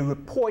is the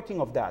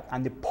reporting of that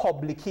and the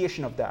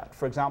publication of that.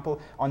 For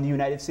example, on the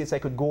United States, I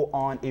could go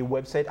on a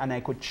website and I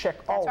could check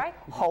out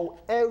how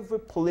every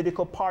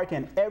political party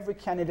and every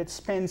candidate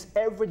spends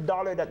every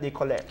dollar that they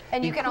collect.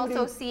 And you can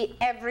also see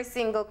every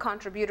single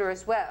contributor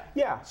as well.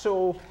 Yeah,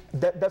 so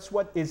that's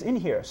what is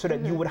in here, so that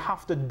you would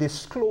have to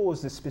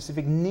disclose the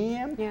specific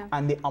name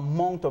and the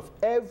amount of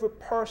every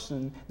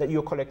person that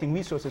you're collecting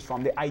resources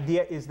from. The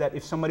idea is that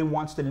if somebody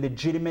wants to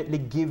legitimately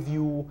give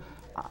you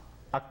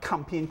a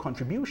campaign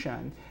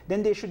contribution,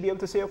 then they should be able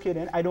to say, okay,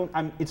 then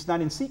it's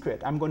not in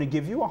secret. I'm going to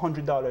give you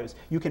 $100.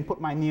 You can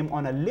put my name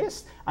on a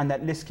list, and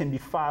that list can be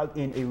filed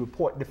in a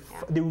report.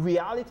 The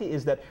reality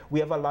is that we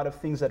have a lot of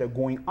things that are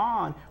going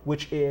on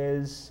which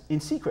is in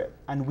secret,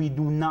 and we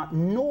do not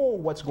know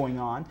what's going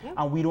on,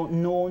 and we don't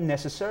know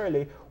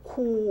necessarily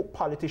who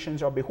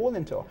politicians are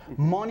beholden to.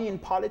 Money in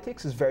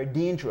politics is very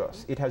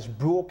dangerous. It has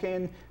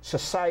broken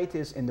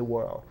societies in the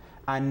world.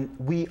 And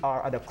we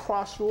are at a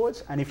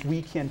crossroads, and if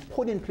we can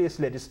put in place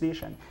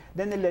legislation,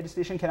 then the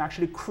legislation can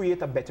actually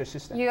create a better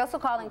system. You're also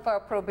calling for a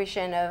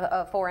prohibition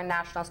of foreign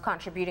nationals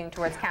contributing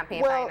towards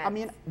campaign finance. Well, I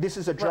mean, this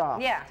is a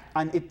draft. Yeah.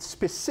 And it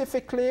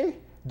specifically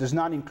does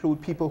not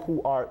include people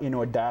who are in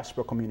our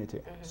diaspora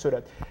community. So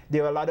that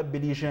there are a lot of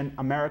Belizean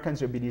Americans,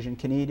 there are Belizean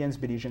Canadians,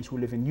 Belizeans who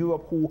live in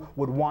Europe who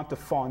would want to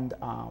fund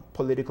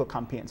political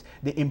campaigns.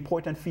 The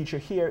important feature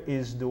here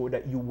is, though,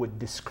 that you would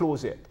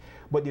disclose it.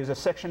 But there's a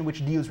section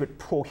which deals with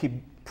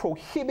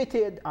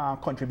prohibited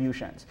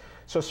contributions.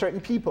 So certain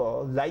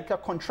people, like a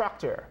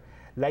contractor,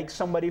 like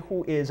somebody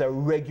who is a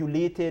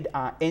regulated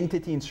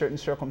entity in certain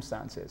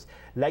circumstances,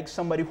 like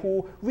somebody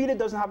who really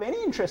doesn't have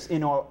any interest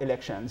in our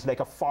elections,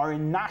 like a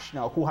foreign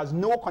national who has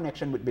no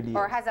connection with Belize.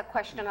 Or has a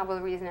questionable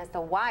reason as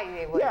to why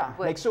they would. Yeah,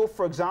 like so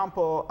for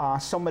example,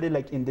 somebody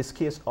like in this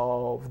case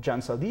of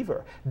Jan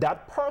Saldivar,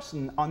 that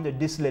person under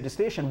this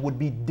legislation would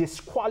be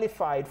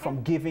disqualified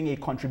from giving a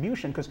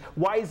contribution, because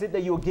why is it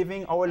that you're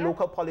giving our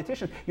local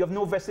politicians? You have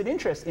no vested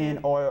interest in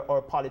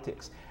our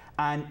politics.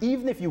 And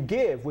even if you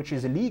give, which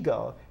is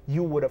illegal,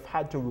 you would have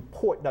had to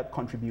report that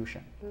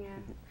contribution. Yeah.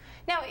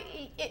 Now,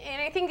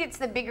 and I think it's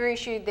the bigger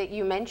issue that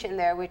you mentioned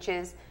there, which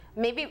is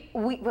maybe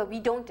we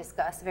don't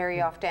discuss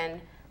very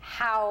often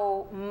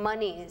how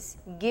monies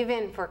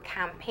given for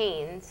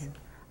campaigns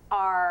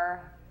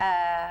are,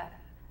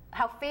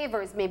 how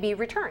favors may be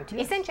returned,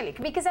 essentially.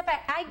 Because if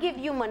I give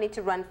you money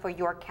to run for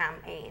your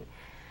campaign,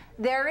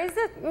 there is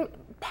a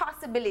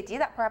possibility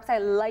that perhaps I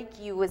like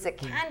you as a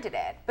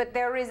candidate, but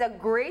there is a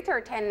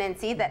greater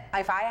tendency that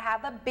if I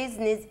have a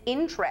business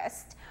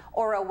interest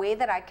or a way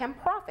that I can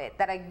profit,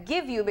 that I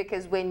give you,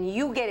 because when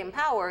you get in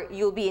power,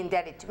 you'll be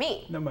indebted to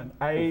me. No, man.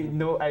 I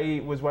know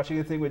I was watching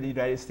a thing with the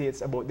United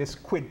States about this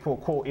quid pro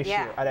quo issue,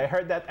 and I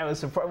heard that, I was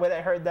surprised when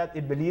I heard that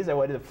in Belize, I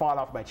wanted to fall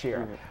off my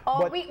chair.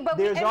 But we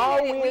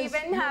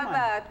even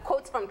have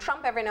quotes from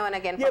Trump every now and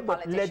again from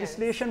politicians. But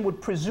legislation would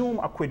presume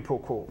a quid pro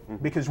quo,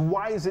 because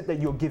why is it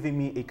that you're giving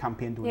me a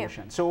campaign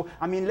donation? So,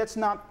 I mean, let's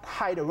not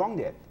hide around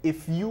it.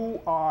 If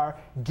you are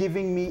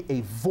giving me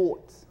a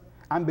vote,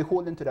 I'm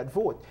beholden to that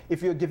vote.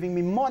 If you're giving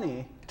me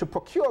money to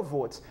procure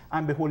votes,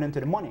 I'm beholden to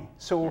the money.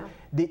 So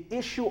the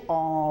issue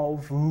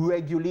of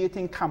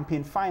regulating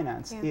campaign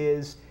finance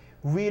is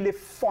really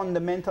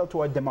fundamental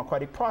to our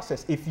democratic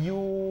process. If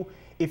you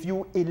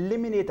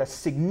eliminate a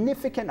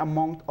significant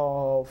amount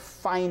of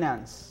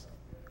finance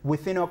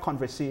within our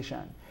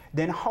conversation,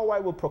 then how I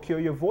will procure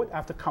your vote, I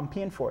have to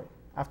campaign for it.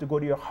 I have to go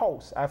to your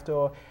house. I have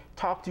to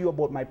talk to you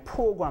about my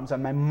programs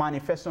and my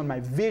manifesto and my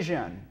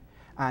vision.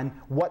 And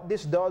what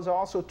this does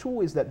also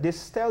too is that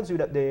this tells you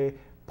that the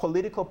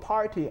political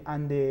party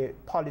and the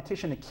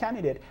politician, the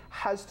candidate,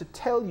 has to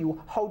tell you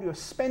how you're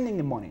spending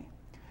the money.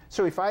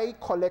 So if I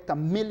collect $1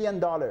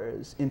 million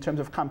in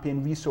terms of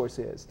campaign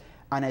resources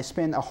and I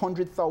spend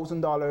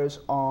 $100,000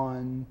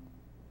 on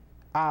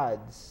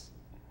ads,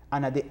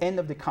 and at the end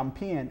of the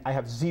campaign, I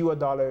have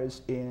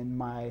 $0 in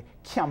my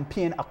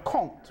campaign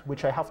account,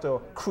 which I have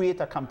to create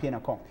a campaign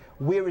account.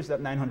 Where is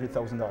that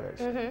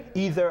 $900,000?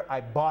 Either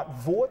I bought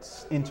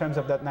votes in terms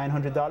of that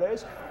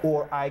 $900,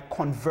 or I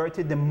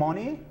converted the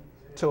money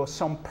to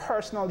some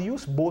personal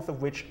use, both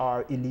of which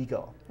are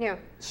illegal.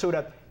 So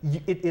that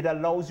it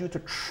allows you to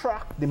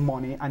track the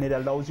money, and it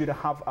allows you to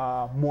have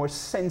a more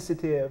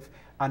sensitive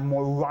and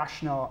more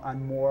rational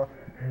and more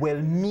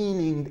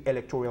well-meaning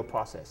electoral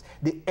process.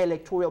 The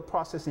electoral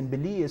process in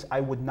Belize,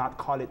 I would not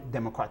call it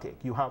democratic.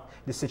 You have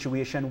the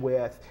situation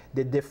with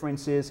the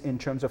differences in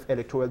terms of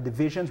electoral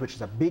divisions, which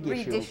is a big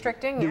issue.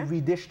 Redistricting,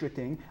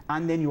 redistricting,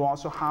 and then you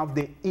also have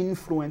the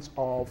influence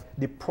of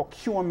the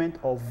procurement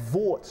of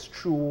votes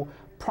through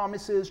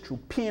promises, through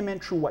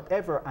payment, through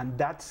whatever, and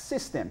that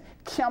system,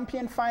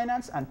 campaign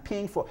finance and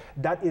paying for,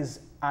 that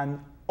is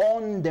an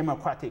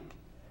undemocratic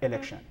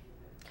election.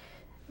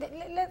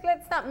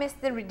 Let's not miss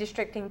the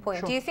redistricting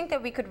point. Do you think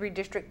that we could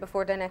redistrict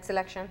before the next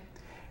election?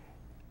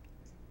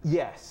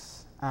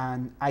 Yes,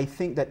 and I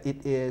think that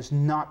it is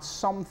not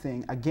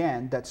something,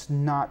 again, that's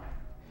not,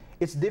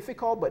 it's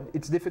difficult, but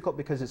it's difficult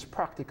because it's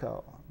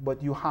practical.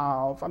 But you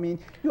have, I mean,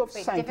 you have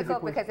scientific...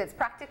 difficult because it's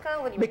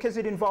practical? What do you because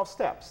mean? It involves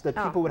steps that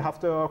people would have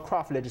to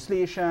craft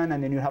legislation,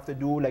 and then you have to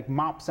do like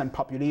maps and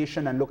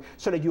population and look,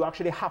 so that you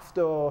actually have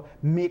to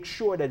make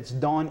sure that it's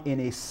done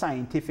in a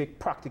scientific,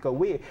 practical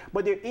way.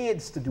 But there are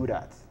aids to do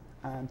that.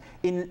 And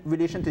in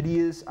relation to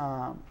these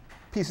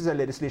pieces of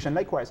legislation,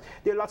 likewise,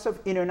 there are lots of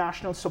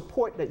international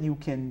support that you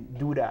can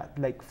do that.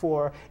 Like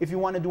for, if you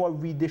want to do a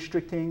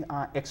redistricting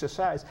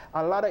exercise,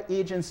 a lot of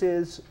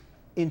agencies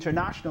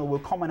international will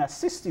come and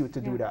assist you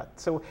to do that.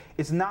 So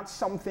it's not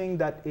something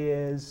that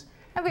is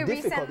and we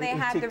recently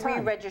had the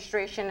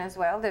re-registration as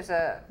well. There's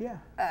a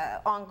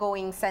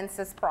ongoing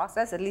census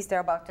process. At least they're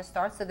about to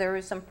start. So there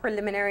is some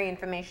preliminary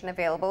information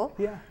available.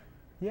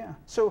 Yeah.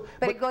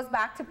 But it goes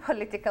back to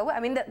political.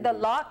 I mean, the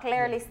law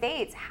clearly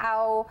states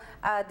how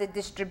the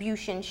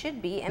distribution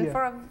should be, and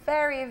for a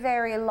very,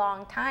 very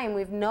long time,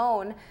 we've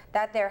known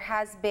that there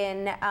has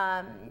been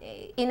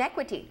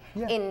inequity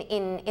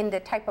in the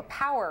type of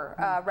power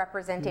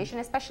representation,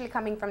 especially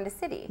coming from the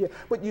city. Yeah,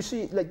 but you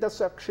see, like,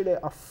 that's actually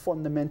a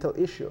fundamental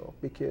issue,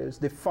 because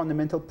the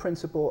fundamental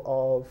principle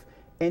of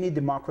any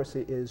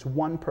democracy is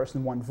one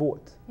person, one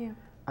vote. Yeah.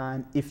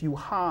 And if you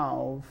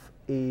have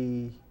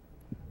a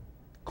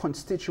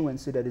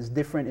constituency that is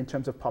different in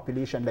terms of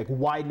population, like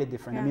widely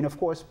different. I mean, of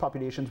course,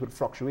 populations would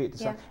fluctuate.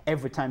 It's not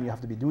every time you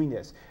have to be doing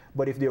this.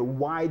 But if there are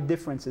wide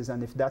differences,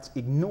 and if that's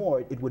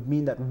ignored, it would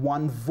mean that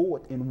one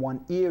vote in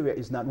one area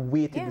is not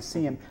weighted the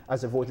same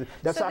as a vote.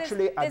 That's so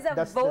actually there's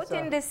a vote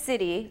in this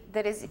city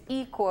that is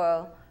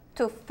equal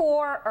to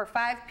 4 or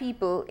 5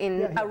 people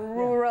in a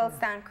rural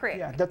Sand Creek.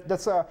 Yeah,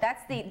 that's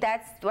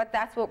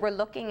what we're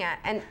looking at,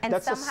 and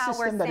that's somehow a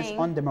system that is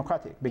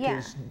undemocratic,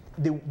 because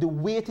the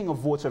weighting of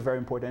votes are very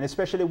important,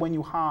 especially when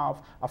you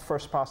have a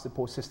first past the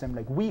post system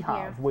like we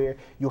have, where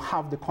you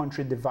have the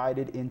country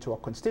divided into a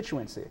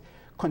constituency.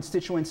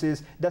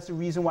 Constituencies, that's the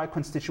reason why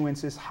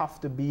constituencies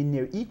have to be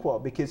near equal,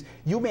 because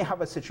you may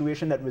have a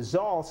situation that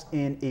results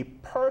in a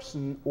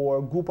person or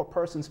a group of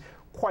persons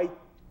quite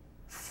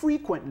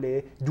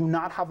frequently do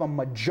not have a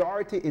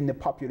majority in the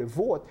popular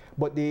vote,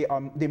 but they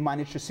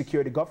manage to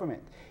secure the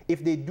government.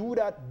 If they do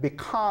that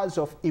because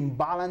of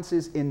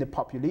imbalances in the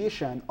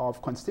population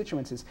of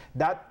constituencies,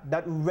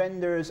 that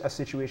renders a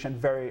situation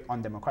very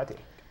undemocratic.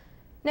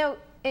 No,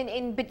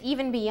 but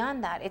even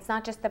beyond that, it's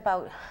not just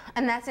about,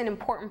 and that's an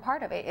important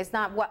part of it, it's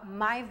not what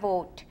my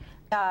vote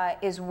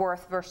is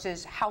worth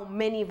versus how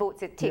many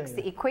votes it takes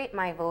to equate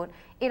my vote.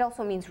 It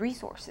also means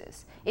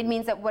resources. It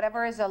means that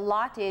whatever is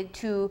allotted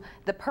to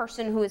the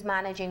person who is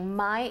managing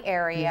my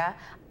area,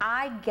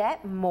 I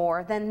get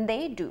more than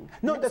they do.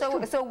 No, that's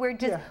true. So we're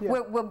just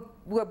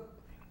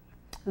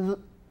we're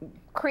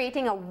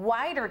creating a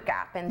wider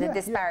gap in the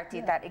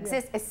disparity that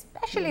exists,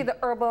 especially the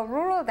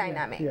urban-rural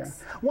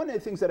dynamics. One of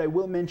the things that I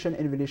will mention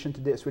in relation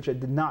to this, which I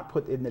did not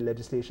put in the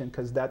legislation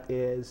because that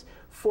is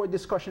for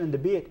discussion and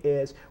debate,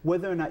 is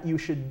whether or not you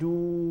should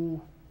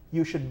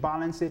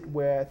balance it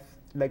with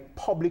like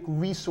public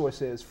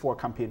resources for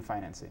campaign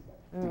financing.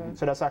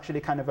 So that's actually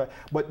kind of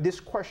but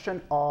this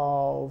question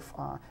of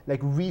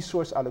like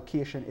resource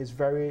allocation is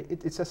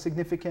it's a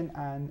significant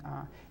and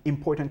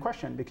important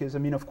question, because I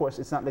mean, of course,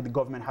 it's not like the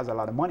government has a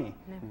lot of money.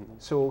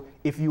 So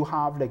if you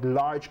have like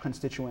large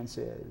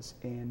constituencies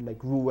in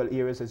like rural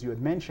areas, as you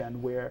had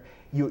mentioned, where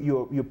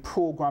you're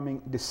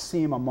programming the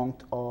same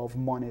amount of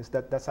monies,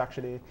 that's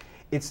actually,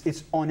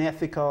 it's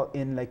unethical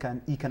in like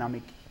an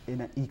economic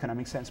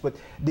sense. But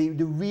the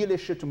real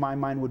issue to my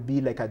mind would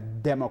be like a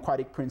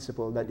democratic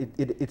principle, that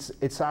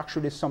it's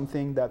actually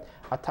something that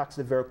attacks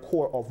the very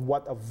core of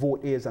what a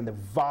vote is and the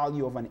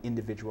value of an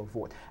individual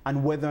vote,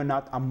 and whether or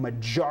not a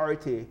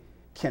majority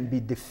can be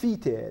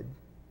defeated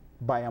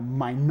by a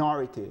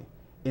minority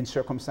in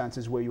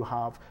circumstances where you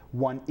have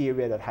one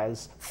area that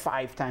has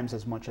 5 times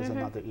as much as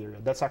another area.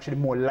 That's actually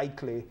more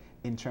likely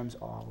in terms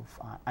of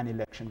an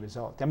election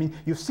result. I mean,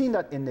 you've seen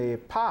that in the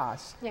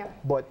past,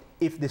 but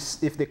if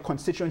the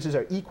constituencies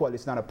are equal,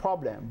 it's not a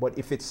problem. But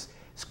if its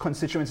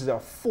constituencies are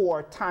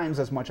 4 times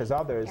as much as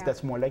others,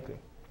 that's more likely.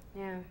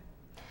 Yeah.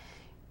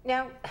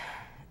 Now,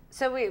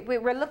 so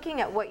we're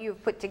looking at what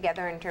you've put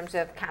together in terms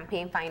of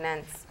campaign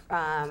finance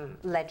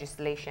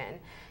legislation.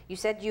 You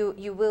said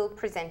you will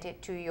present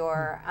it to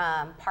your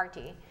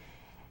party.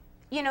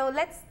 You know,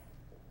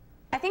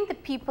 I think the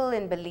people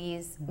in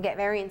Belize get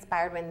very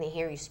inspired when they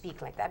hear you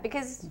speak like that,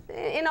 because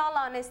in all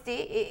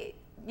honesty,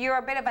 you're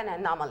a bit of an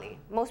anomaly.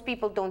 Most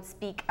people don't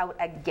speak out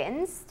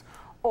against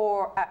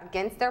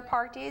their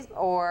parties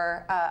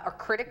or are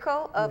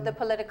critical of the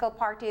political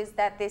parties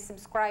that they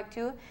subscribe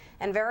to.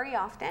 And very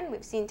often,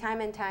 we've seen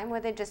time and time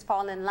where they just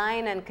fall in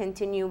line and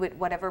continue with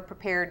whatever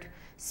prepared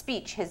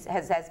speech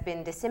has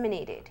been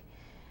disseminated.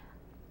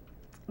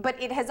 But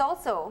it has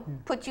also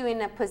put you in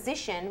a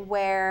position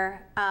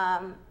where,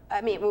 I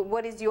mean,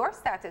 what is your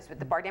status with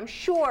the party? I'm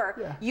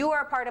sure you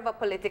are part of a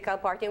political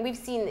party, and we've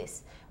seen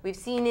this. We've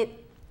seen it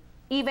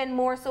even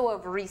more so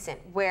of recent,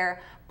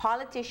 where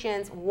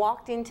politicians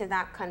walked into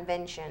that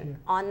convention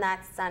on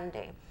that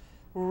Sunday,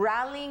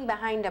 rallying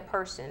behind a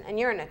person, and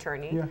you're an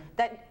attorney,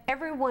 that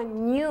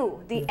everyone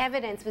knew the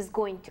evidence was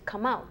going to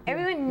come out.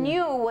 Everyone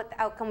knew what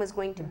the outcome was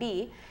going to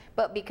be,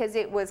 but because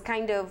it was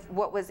kind of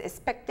what was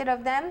expected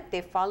of them,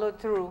 they followed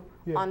through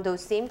on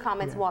those same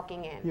comments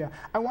walking in. Yeah,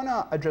 I want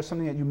to address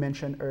something that you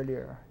mentioned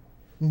earlier.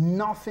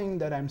 Nothing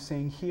that I'm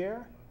saying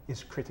here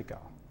is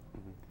critical.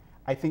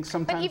 I think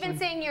sometimes. But even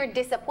saying you're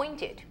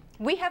disappointed,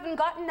 we haven't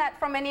gotten that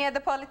from any other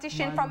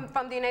politician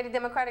from the United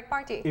Democratic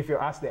Party. If you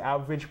ask the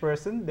average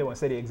person, they will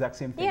say the exact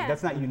same thing.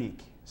 That's not unique.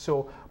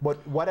 So, but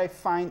what I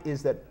find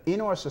is that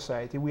in our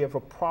society, we have a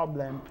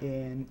problem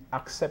in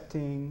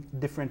accepting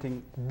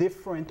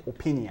different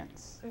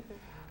opinions.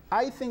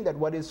 I think that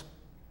what is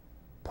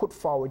put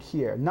forward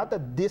here, not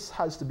that this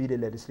has to be the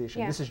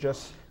legislation, this is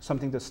just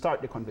something to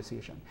start the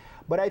conversation,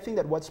 but I think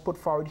that what's put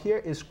forward here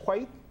is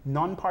quite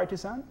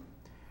non-partisan,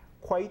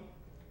 quite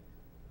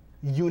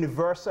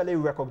universally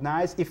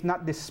recognized, if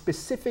not the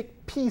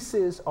specific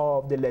pieces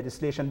of the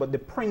legislation, but the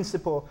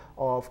principle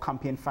of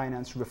campaign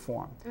finance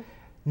reform.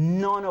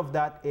 None of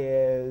that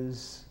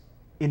is,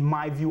 in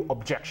my view,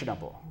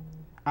 objectionable.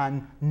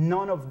 And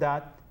none of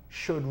that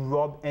should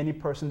rub any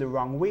person the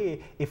wrong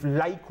way if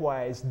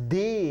likewise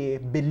they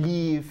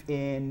believe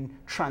in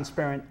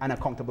transparent and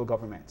accountable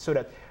government. So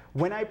that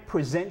when I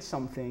present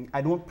something,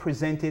 I don't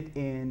present it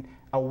in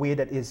a way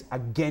that is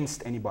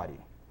against anybody.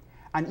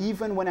 And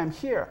even when I'm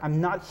here, I'm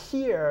not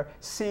here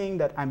saying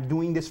that I'm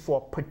doing this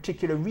for a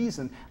particular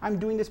reason. I'm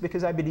doing this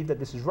because I believe that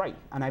this is right.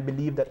 And I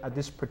believe that at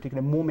this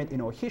particular moment in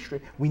our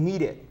history, we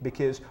need it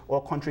because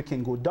our country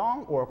can go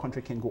down or our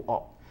country can go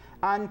up.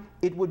 And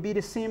it would be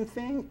the same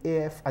thing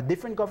if a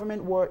different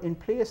government were in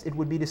place. It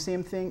would be the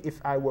same thing if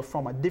I were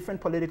from a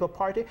different political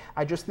party.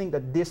 I just think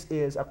that this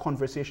is a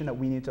conversation that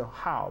we need to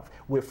have.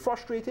 We're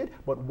frustrated,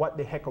 but what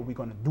the heck are we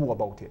going to do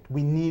about it?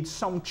 We need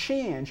some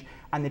change,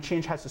 and the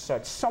change has to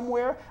start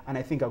somewhere. And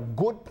I think a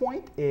good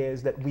point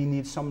is that we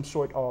need some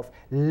sort of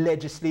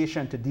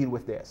legislation to deal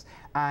with this.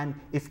 And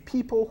if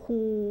people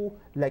who,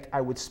 like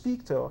I would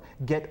speak to,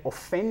 get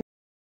offended,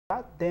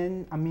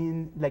 then I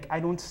mean, like I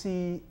don't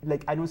see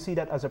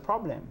that as a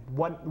problem.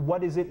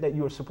 What is it that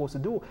you're supposed to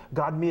do?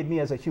 God made me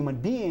as a human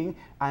being,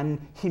 and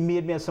He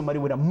made me as somebody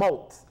with a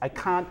mouth. I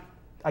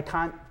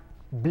can't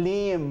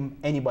blame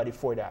anybody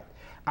for that.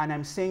 And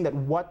I'm saying that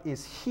what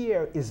is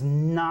here is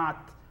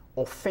not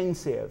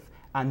offensive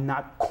and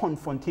not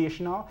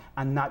confrontational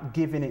and not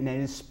given in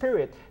any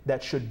spirit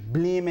that should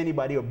blame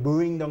anybody or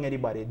bring down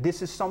anybody.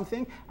 This is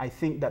something I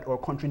think that our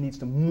country needs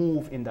to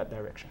move in that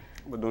direction.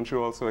 But don't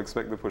you also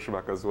expect the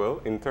pushback as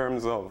well in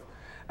terms of,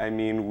 I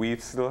mean, we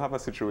still have a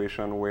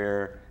situation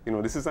where, you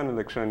know, this is an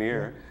election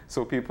year,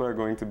 so people are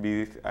going to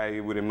be, I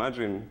would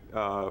imagine,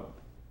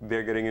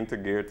 they're getting into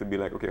gear to be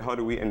like, okay, how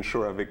do we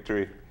ensure a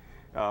victory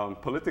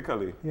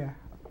politically?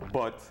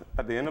 But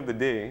at the end of the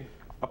day,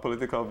 a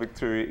political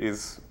victory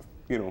is,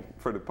 you know,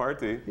 for the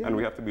party, and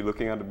we have to be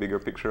looking at the bigger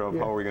picture of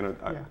how we're going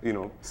to, you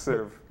know,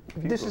 serve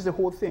people. This is the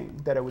whole thing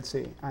that I would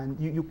say, and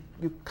you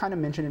kind of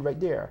mentioned it right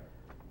there.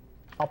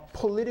 A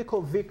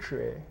political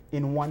victory,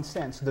 in one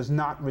sense, does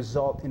not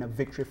result in a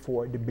victory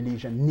for the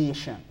Belizean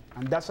nation.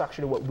 And that's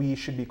actually what we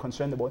should be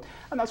concerned about.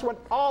 And that's what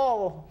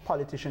all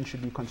politicians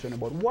should be concerned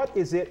about. What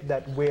is it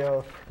that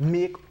will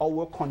make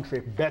our country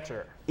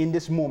better in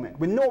this moment?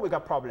 We know we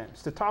got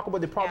problems. To talk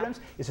about the problems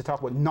is to talk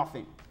about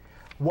nothing.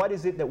 What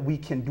is it that we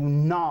can do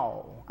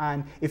now?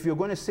 And if you're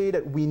going to say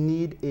that we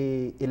need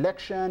an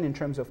election in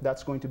terms of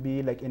that's going to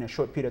be like in a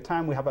short period of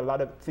time, we have a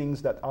lot of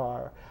things that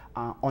are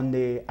on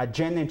the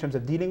agenda in terms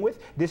of dealing with.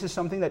 This is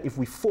something that if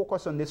we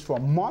focus on this for a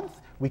month,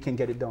 we can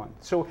get it done.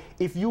 So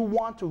if you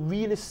want to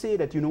really say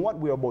that, you know what,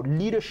 we're about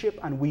leadership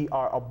and we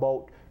are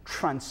about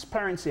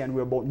transparency and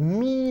we're about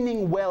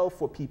meaning well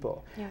for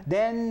people,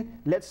 then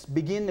let's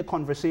begin the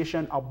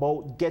conversation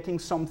about getting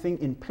something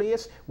in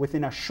place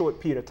within a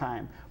short period of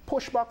time.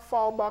 Pushback,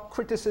 fallback,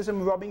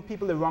 criticism, rubbing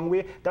people the wrong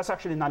way, that's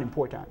actually not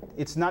important.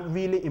 It's not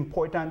really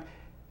important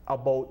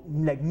about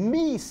like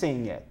me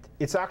saying it.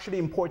 It's actually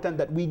important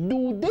that we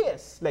do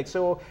this. Like,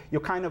 so you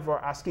kind of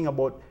are asking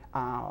about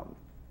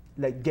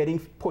like getting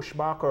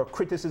pushback or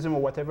criticism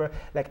or whatever.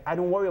 Like, I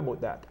don't worry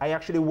about that. I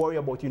actually worry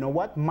about, you know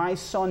what, my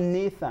son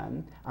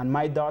Nathan and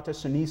my daughter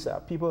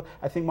Sunisa. People,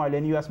 I think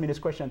Marlene, you asked me this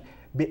question.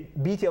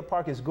 BTL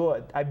Park is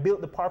good. I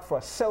built the park for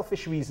a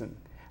selfish reason.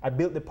 I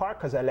built the park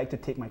because I like to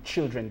take my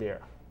children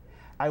there.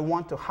 I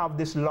want to have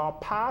this law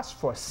passed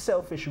for a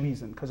selfish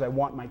reason because I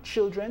want my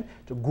children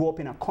to grow up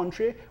in a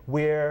country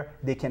where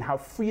they can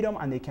have freedom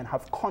and they can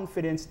have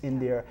confidence in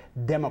their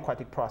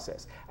democratic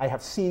process. I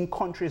have seen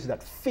countries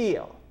that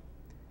fail.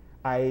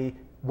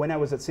 When I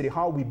was at City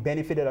Hall, we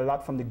benefited a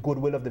lot from the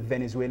goodwill of the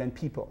Venezuelan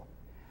people.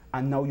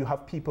 And now you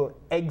have people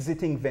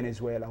exiting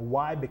Venezuela.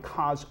 Why?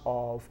 Because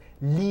of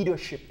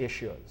leadership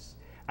issues.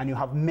 And you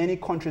have many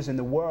countries in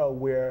the world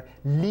where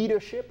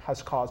leadership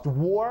has caused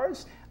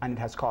wars and it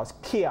has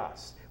caused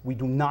chaos. We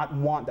do not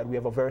want that. We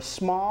have a very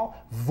small,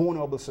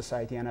 vulnerable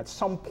society. And at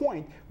some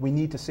point, we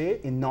need to say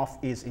enough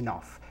is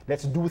enough.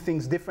 Let's do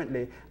things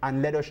differently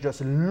and let us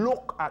just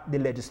look at the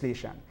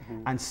legislation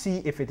and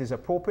see if it is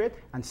appropriate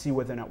and see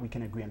whether or not we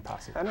can agree and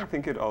pass it. And I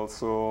think it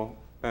also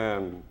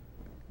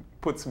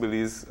puts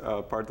Belize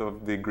part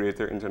of the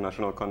greater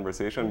international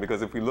conversation,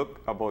 because if we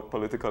look about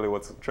politically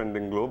what's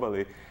trending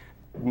globally,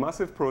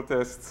 massive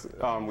protests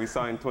we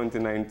saw in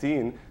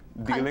 2019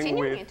 dealing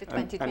with,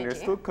 and they're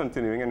still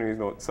continuing, and you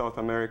know, South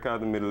America,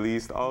 the Middle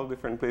East, all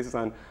different places,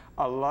 and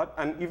a lot,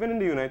 and even in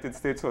the United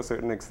States to a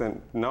certain extent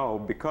now,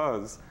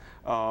 because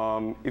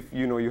if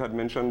you know, you had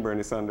mentioned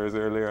Bernie Sanders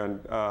earlier,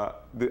 and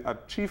a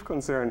chief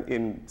concern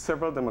in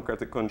several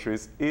democratic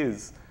countries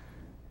is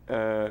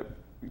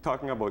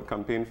talking about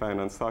campaign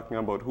finance, talking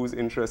about whose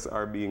interests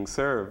are being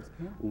served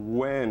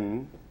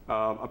when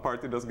a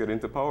party does get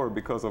into power,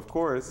 because of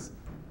course,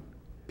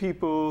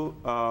 people,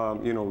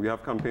 you know, we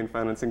have campaign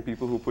financing,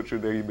 people who put you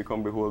there, you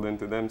become beholden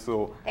to them.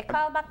 So they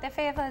call back their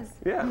favors.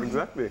 Yeah,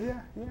 exactly.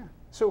 Yeah.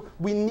 So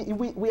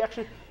we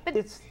actually,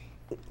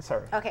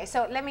 sorry. Okay,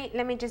 so let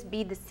me just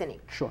be the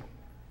cynic. Sure.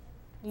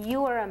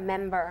 You are a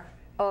member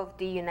of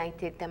the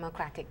United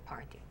Democratic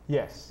Party.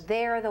 Yes.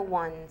 They're the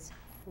ones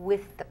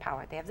with the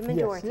power. They have the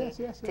majority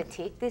yes. to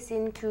take this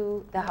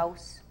into the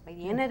House by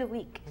the end of the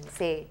week and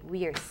say,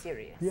 we are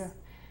serious. Yeah.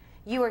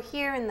 You are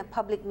here in the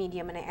public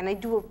medium, and I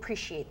do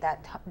appreciate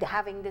that,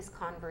 having this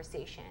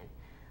conversation.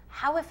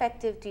 How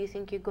effective do you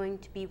think you're going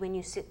to be when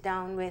you sit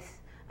down with,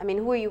 I mean,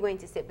 who are you going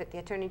to sit with? The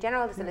Attorney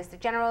General, the Solicitor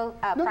General,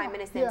 Prime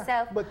Minister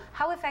himself? But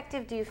how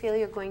effective do you feel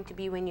you're going to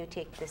be when you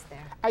take this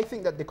there? I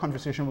think that the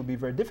conversation will be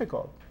very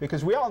difficult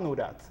because we all know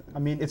that. I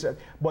mean,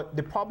 but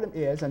the problem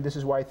is, and this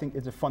is why I think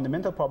it's a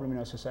fundamental problem in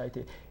our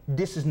society,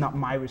 this is not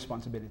my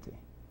responsibility.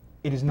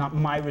 It is not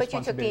my responsibility. But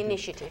you took the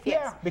initiative, yes.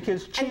 Yeah,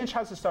 because change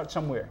has to start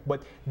somewhere.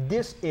 But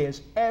this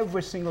is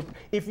every single,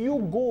 if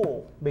you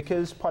go,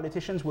 because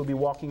politicians will be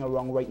walking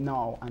around right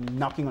now and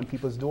knocking on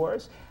people's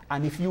doors,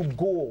 and if you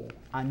go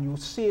and you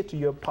say to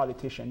your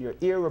politician, your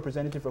area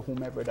representative or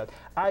whomever, that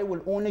I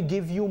will only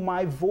give you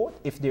my vote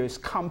if there is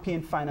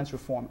campaign finance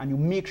reform, and you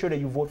make sure that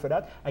you vote for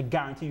that, I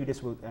guarantee you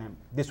this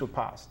will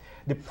pass.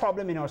 The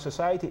problem in our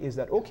society is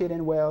that, okay,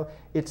 then, well,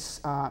 it's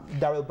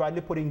Darrell Bradley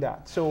putting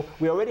that. So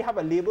we already have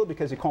a label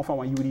because it comes from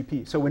a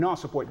UDP, so we now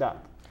support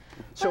that.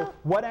 So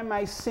what am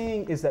I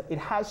saying is that it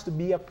has to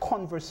be a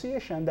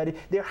conversation, that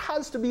there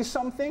has to be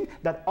something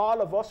that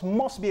all of us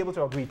must be able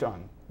to agree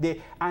on.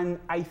 And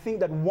I think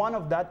that one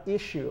of that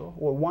issue,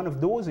 or one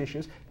of those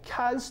issues,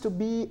 has to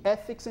be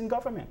ethics in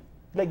government.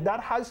 Like, that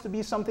has to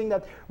be something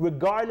that,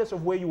 regardless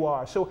of where you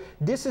are. So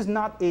this is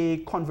not a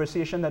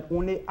conversation that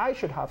only I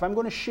should have. I'm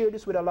going to share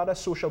this with a lot of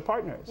social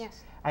partners.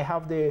 Yes. I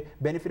have the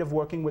benefit of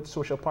working with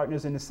social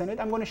partners in the Senate.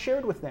 I'm going to share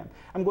it with them.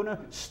 I'm going to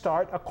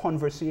start a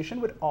conversation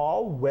with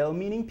all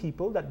well-meaning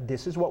people that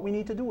this is what we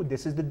need to do.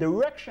 This is the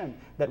direction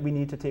that we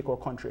need to take our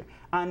country.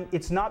 And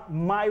it's not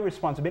my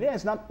responsibility.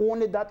 It's not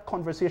only that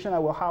conversation I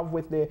will have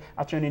with the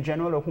Attorney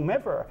General or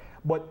whomever,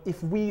 but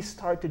if we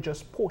start to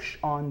just push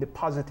on the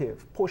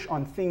positive, push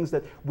on things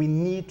that we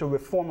need to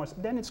reform us,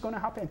 then it's going to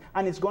happen.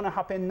 And it's going to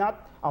happen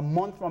not a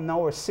month from now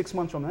or 6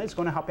 months from now. It's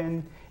going to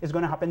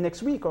happen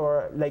next week,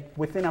 or like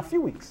within a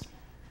few weeks.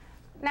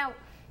 Now,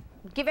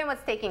 given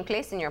what's taking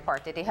place in your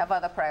party, they have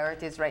other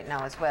priorities right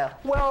now as well,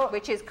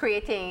 which is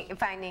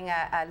finding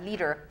a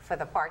leader for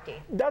the party.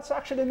 That's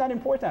actually not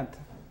important.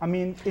 I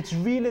mean, it's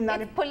really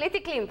not... It's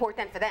politically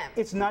important for them.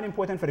 It's not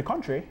important for the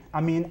country. I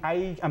mean,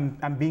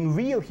 I'm being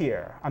real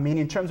here. I mean,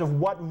 in terms of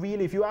what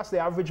really, if you ask the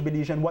average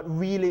Belizean what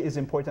really is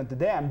important to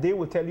them, they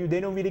will tell you they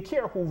don't really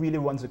care who really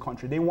runs the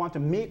country. They want to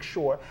make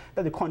sure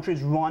that the country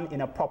is run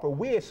in a proper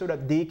way so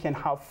that they can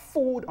have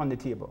food on the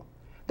table.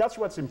 That's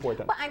what's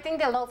important. But I think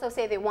they'll also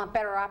say they want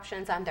better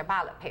options on their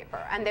ballot paper,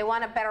 and they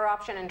want a better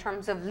option in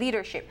terms of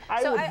leadership.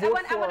 I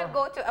want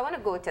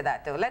to go to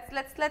that though.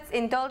 Let's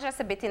indulge us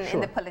a bit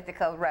in the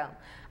political realm.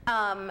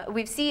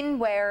 We've seen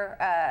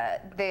where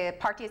the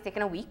party has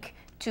taken a week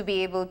to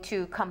be able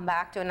to come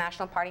back to a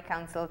National Party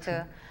Council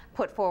to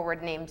put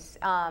forward names.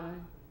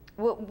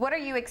 What are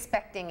you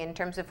expecting in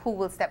terms of who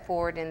will step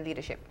forward in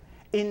leadership?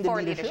 In the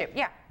leadership?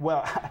 Yeah.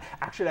 Well,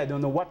 actually, I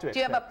don't know what to expect. Do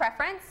you have a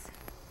preference?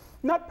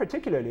 Not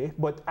particularly,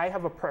 but I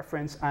have a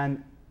preference,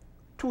 and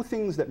two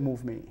things that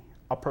move me: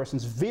 a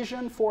person's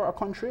vision for a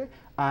country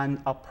and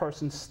a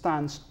person's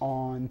stance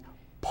on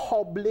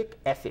public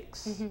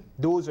ethics. Mm-hmm.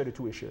 Those are the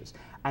two issues.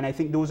 And I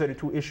think those are the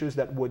two issues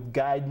that would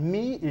guide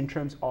me in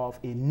terms of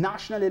a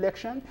national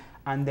election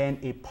and then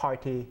a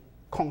party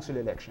council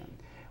election.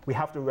 We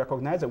have to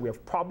recognize that we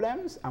have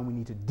problems and we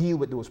need to deal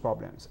with those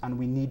problems. And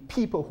we need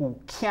people who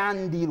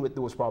can deal with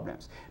those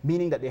problems,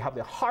 meaning that they have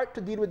the heart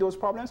to deal with those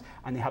problems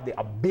and they have the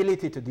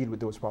ability to deal with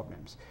those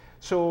problems.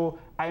 So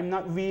I'm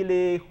not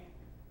really...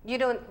 You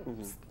don't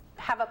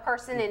have a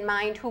person in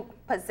mind who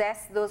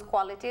possess those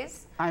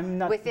qualities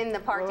within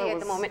the party at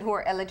the moment who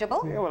are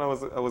eligible? Yeah, well,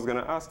 I was going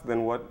to ask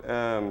then what,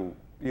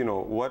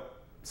 what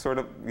sort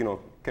of,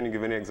 can you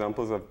give any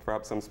examples of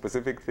perhaps some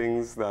specific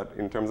things that,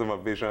 in terms of a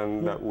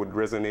vision, that would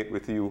resonate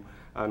with you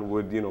and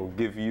would,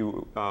 give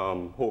you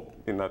hope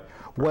in that?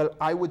 Well,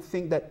 I would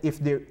think that if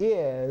there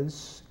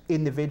is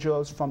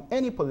individuals from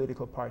any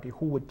political party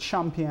who would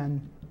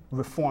champion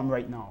reform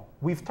right now.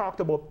 We've talked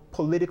about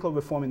political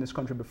reform in this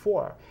country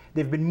before.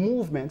 There have been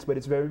movements, but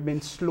it's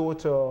been slow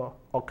to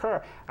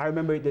occur. I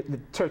remember the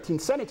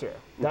 13th senator.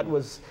 That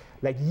was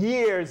like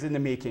years in the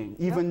making,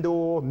 even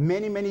though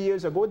many, many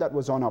years ago that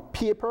was on a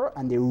paper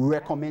and they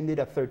recommended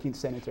a 13th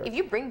senator. If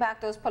you bring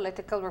back those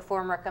political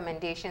reform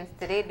recommendations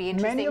today, it'd be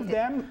interesting. Many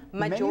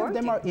of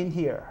them are in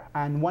here.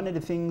 And one of the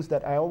things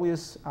that I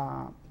always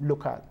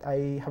look at,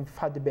 I have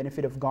had the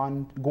benefit of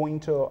going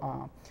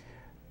to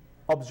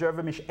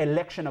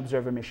election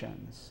observer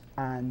missions,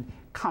 and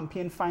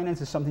campaign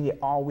finance is something they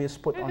always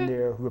put on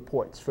their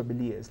reports for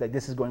Belize. Like,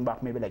 this is going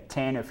back maybe like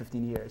 10 or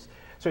 15 years.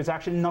 So it's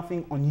actually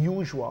nothing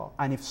unusual.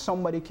 And if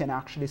somebody can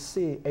actually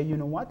say, hey, you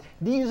know what?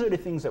 These are the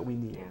things that we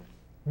need. Yeah.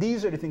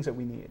 These are the things that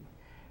we need.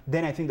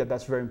 then I think that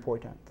that's very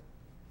important.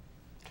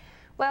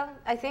 Well,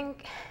 I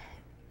think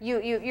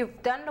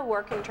you've done the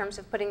work in terms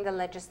of putting the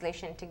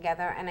legislation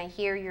together, and I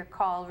hear your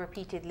call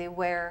repeatedly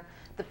where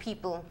the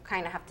people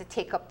kind of have to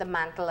take up the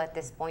mantle at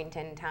this point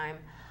in time.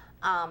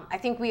 I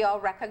think we all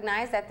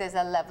recognize that there's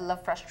a level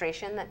of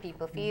frustration that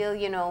people feel.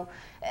 You know,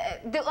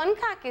 the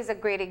UNCAC is a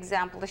great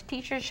example. The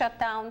teachers shut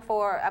down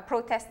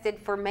protested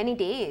for many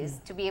days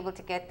to be able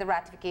to get the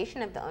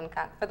ratification of the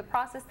UNCAC for the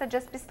process to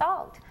just be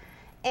stalled.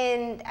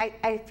 And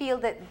I feel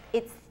that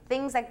it's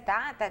things like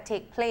that that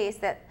take place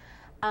that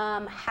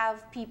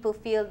have people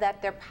feel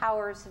that their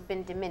powers have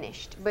been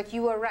diminished. But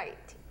you are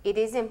right. It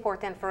is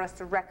important for us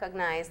to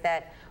recognize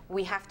that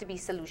we have to be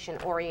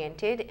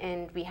solution-oriented,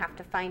 and we have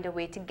to find a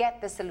way to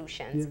get the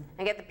solutions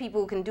and get the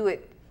people who can do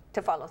it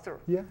to follow through.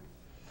 Yeah.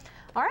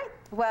 All right.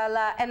 Well,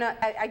 and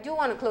I do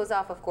want to close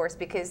off, of course,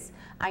 because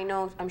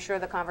I'm sure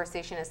the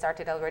conversation has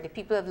started already.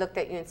 People have looked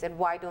at you and said,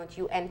 why don't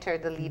you enter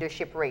the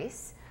leadership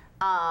race?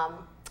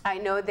 I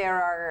know there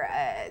are,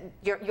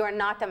 you're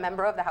not a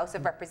member of the House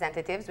of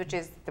Representatives, which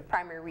is the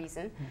primary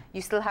reason.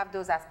 You still have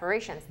those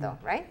aspirations, though,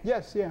 right?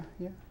 Yes, yeah.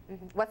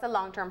 What's the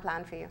long-term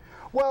plan for you?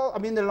 Well, I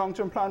mean, the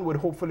long-term plan would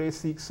hopefully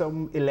seek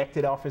some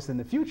elected office in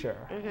the future.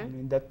 I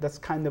mean, that's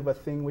kind of a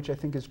thing which I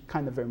think is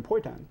kind of very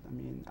important. I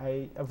mean,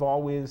 I have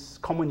always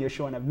come on your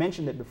show, and I've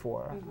mentioned it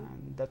before,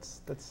 and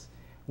that's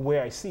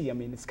where I see. I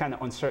mean, it's kind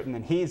of uncertain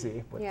and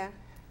hazy, but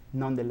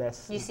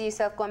nonetheless. You see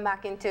yourself going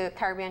back into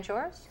Caribbean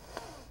shores?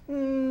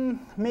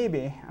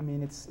 Maybe. I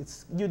mean,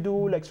 it's you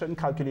do like certain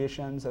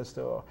calculations as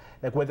to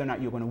like whether or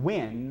not you're going to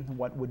win,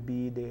 what would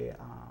be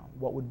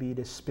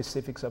the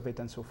specifics of it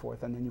and so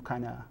forth, and then you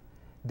kind of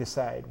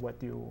decide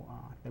what you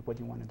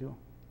want to do.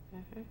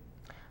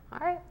 All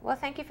right. Well,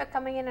 thank you for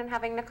coming in and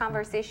having the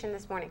conversation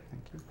this morning.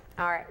 Thank you.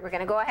 All right. We're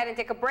going to go ahead and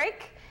take a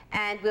break,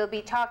 and we'll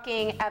be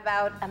talking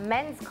about a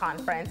men's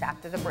conference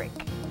after the break.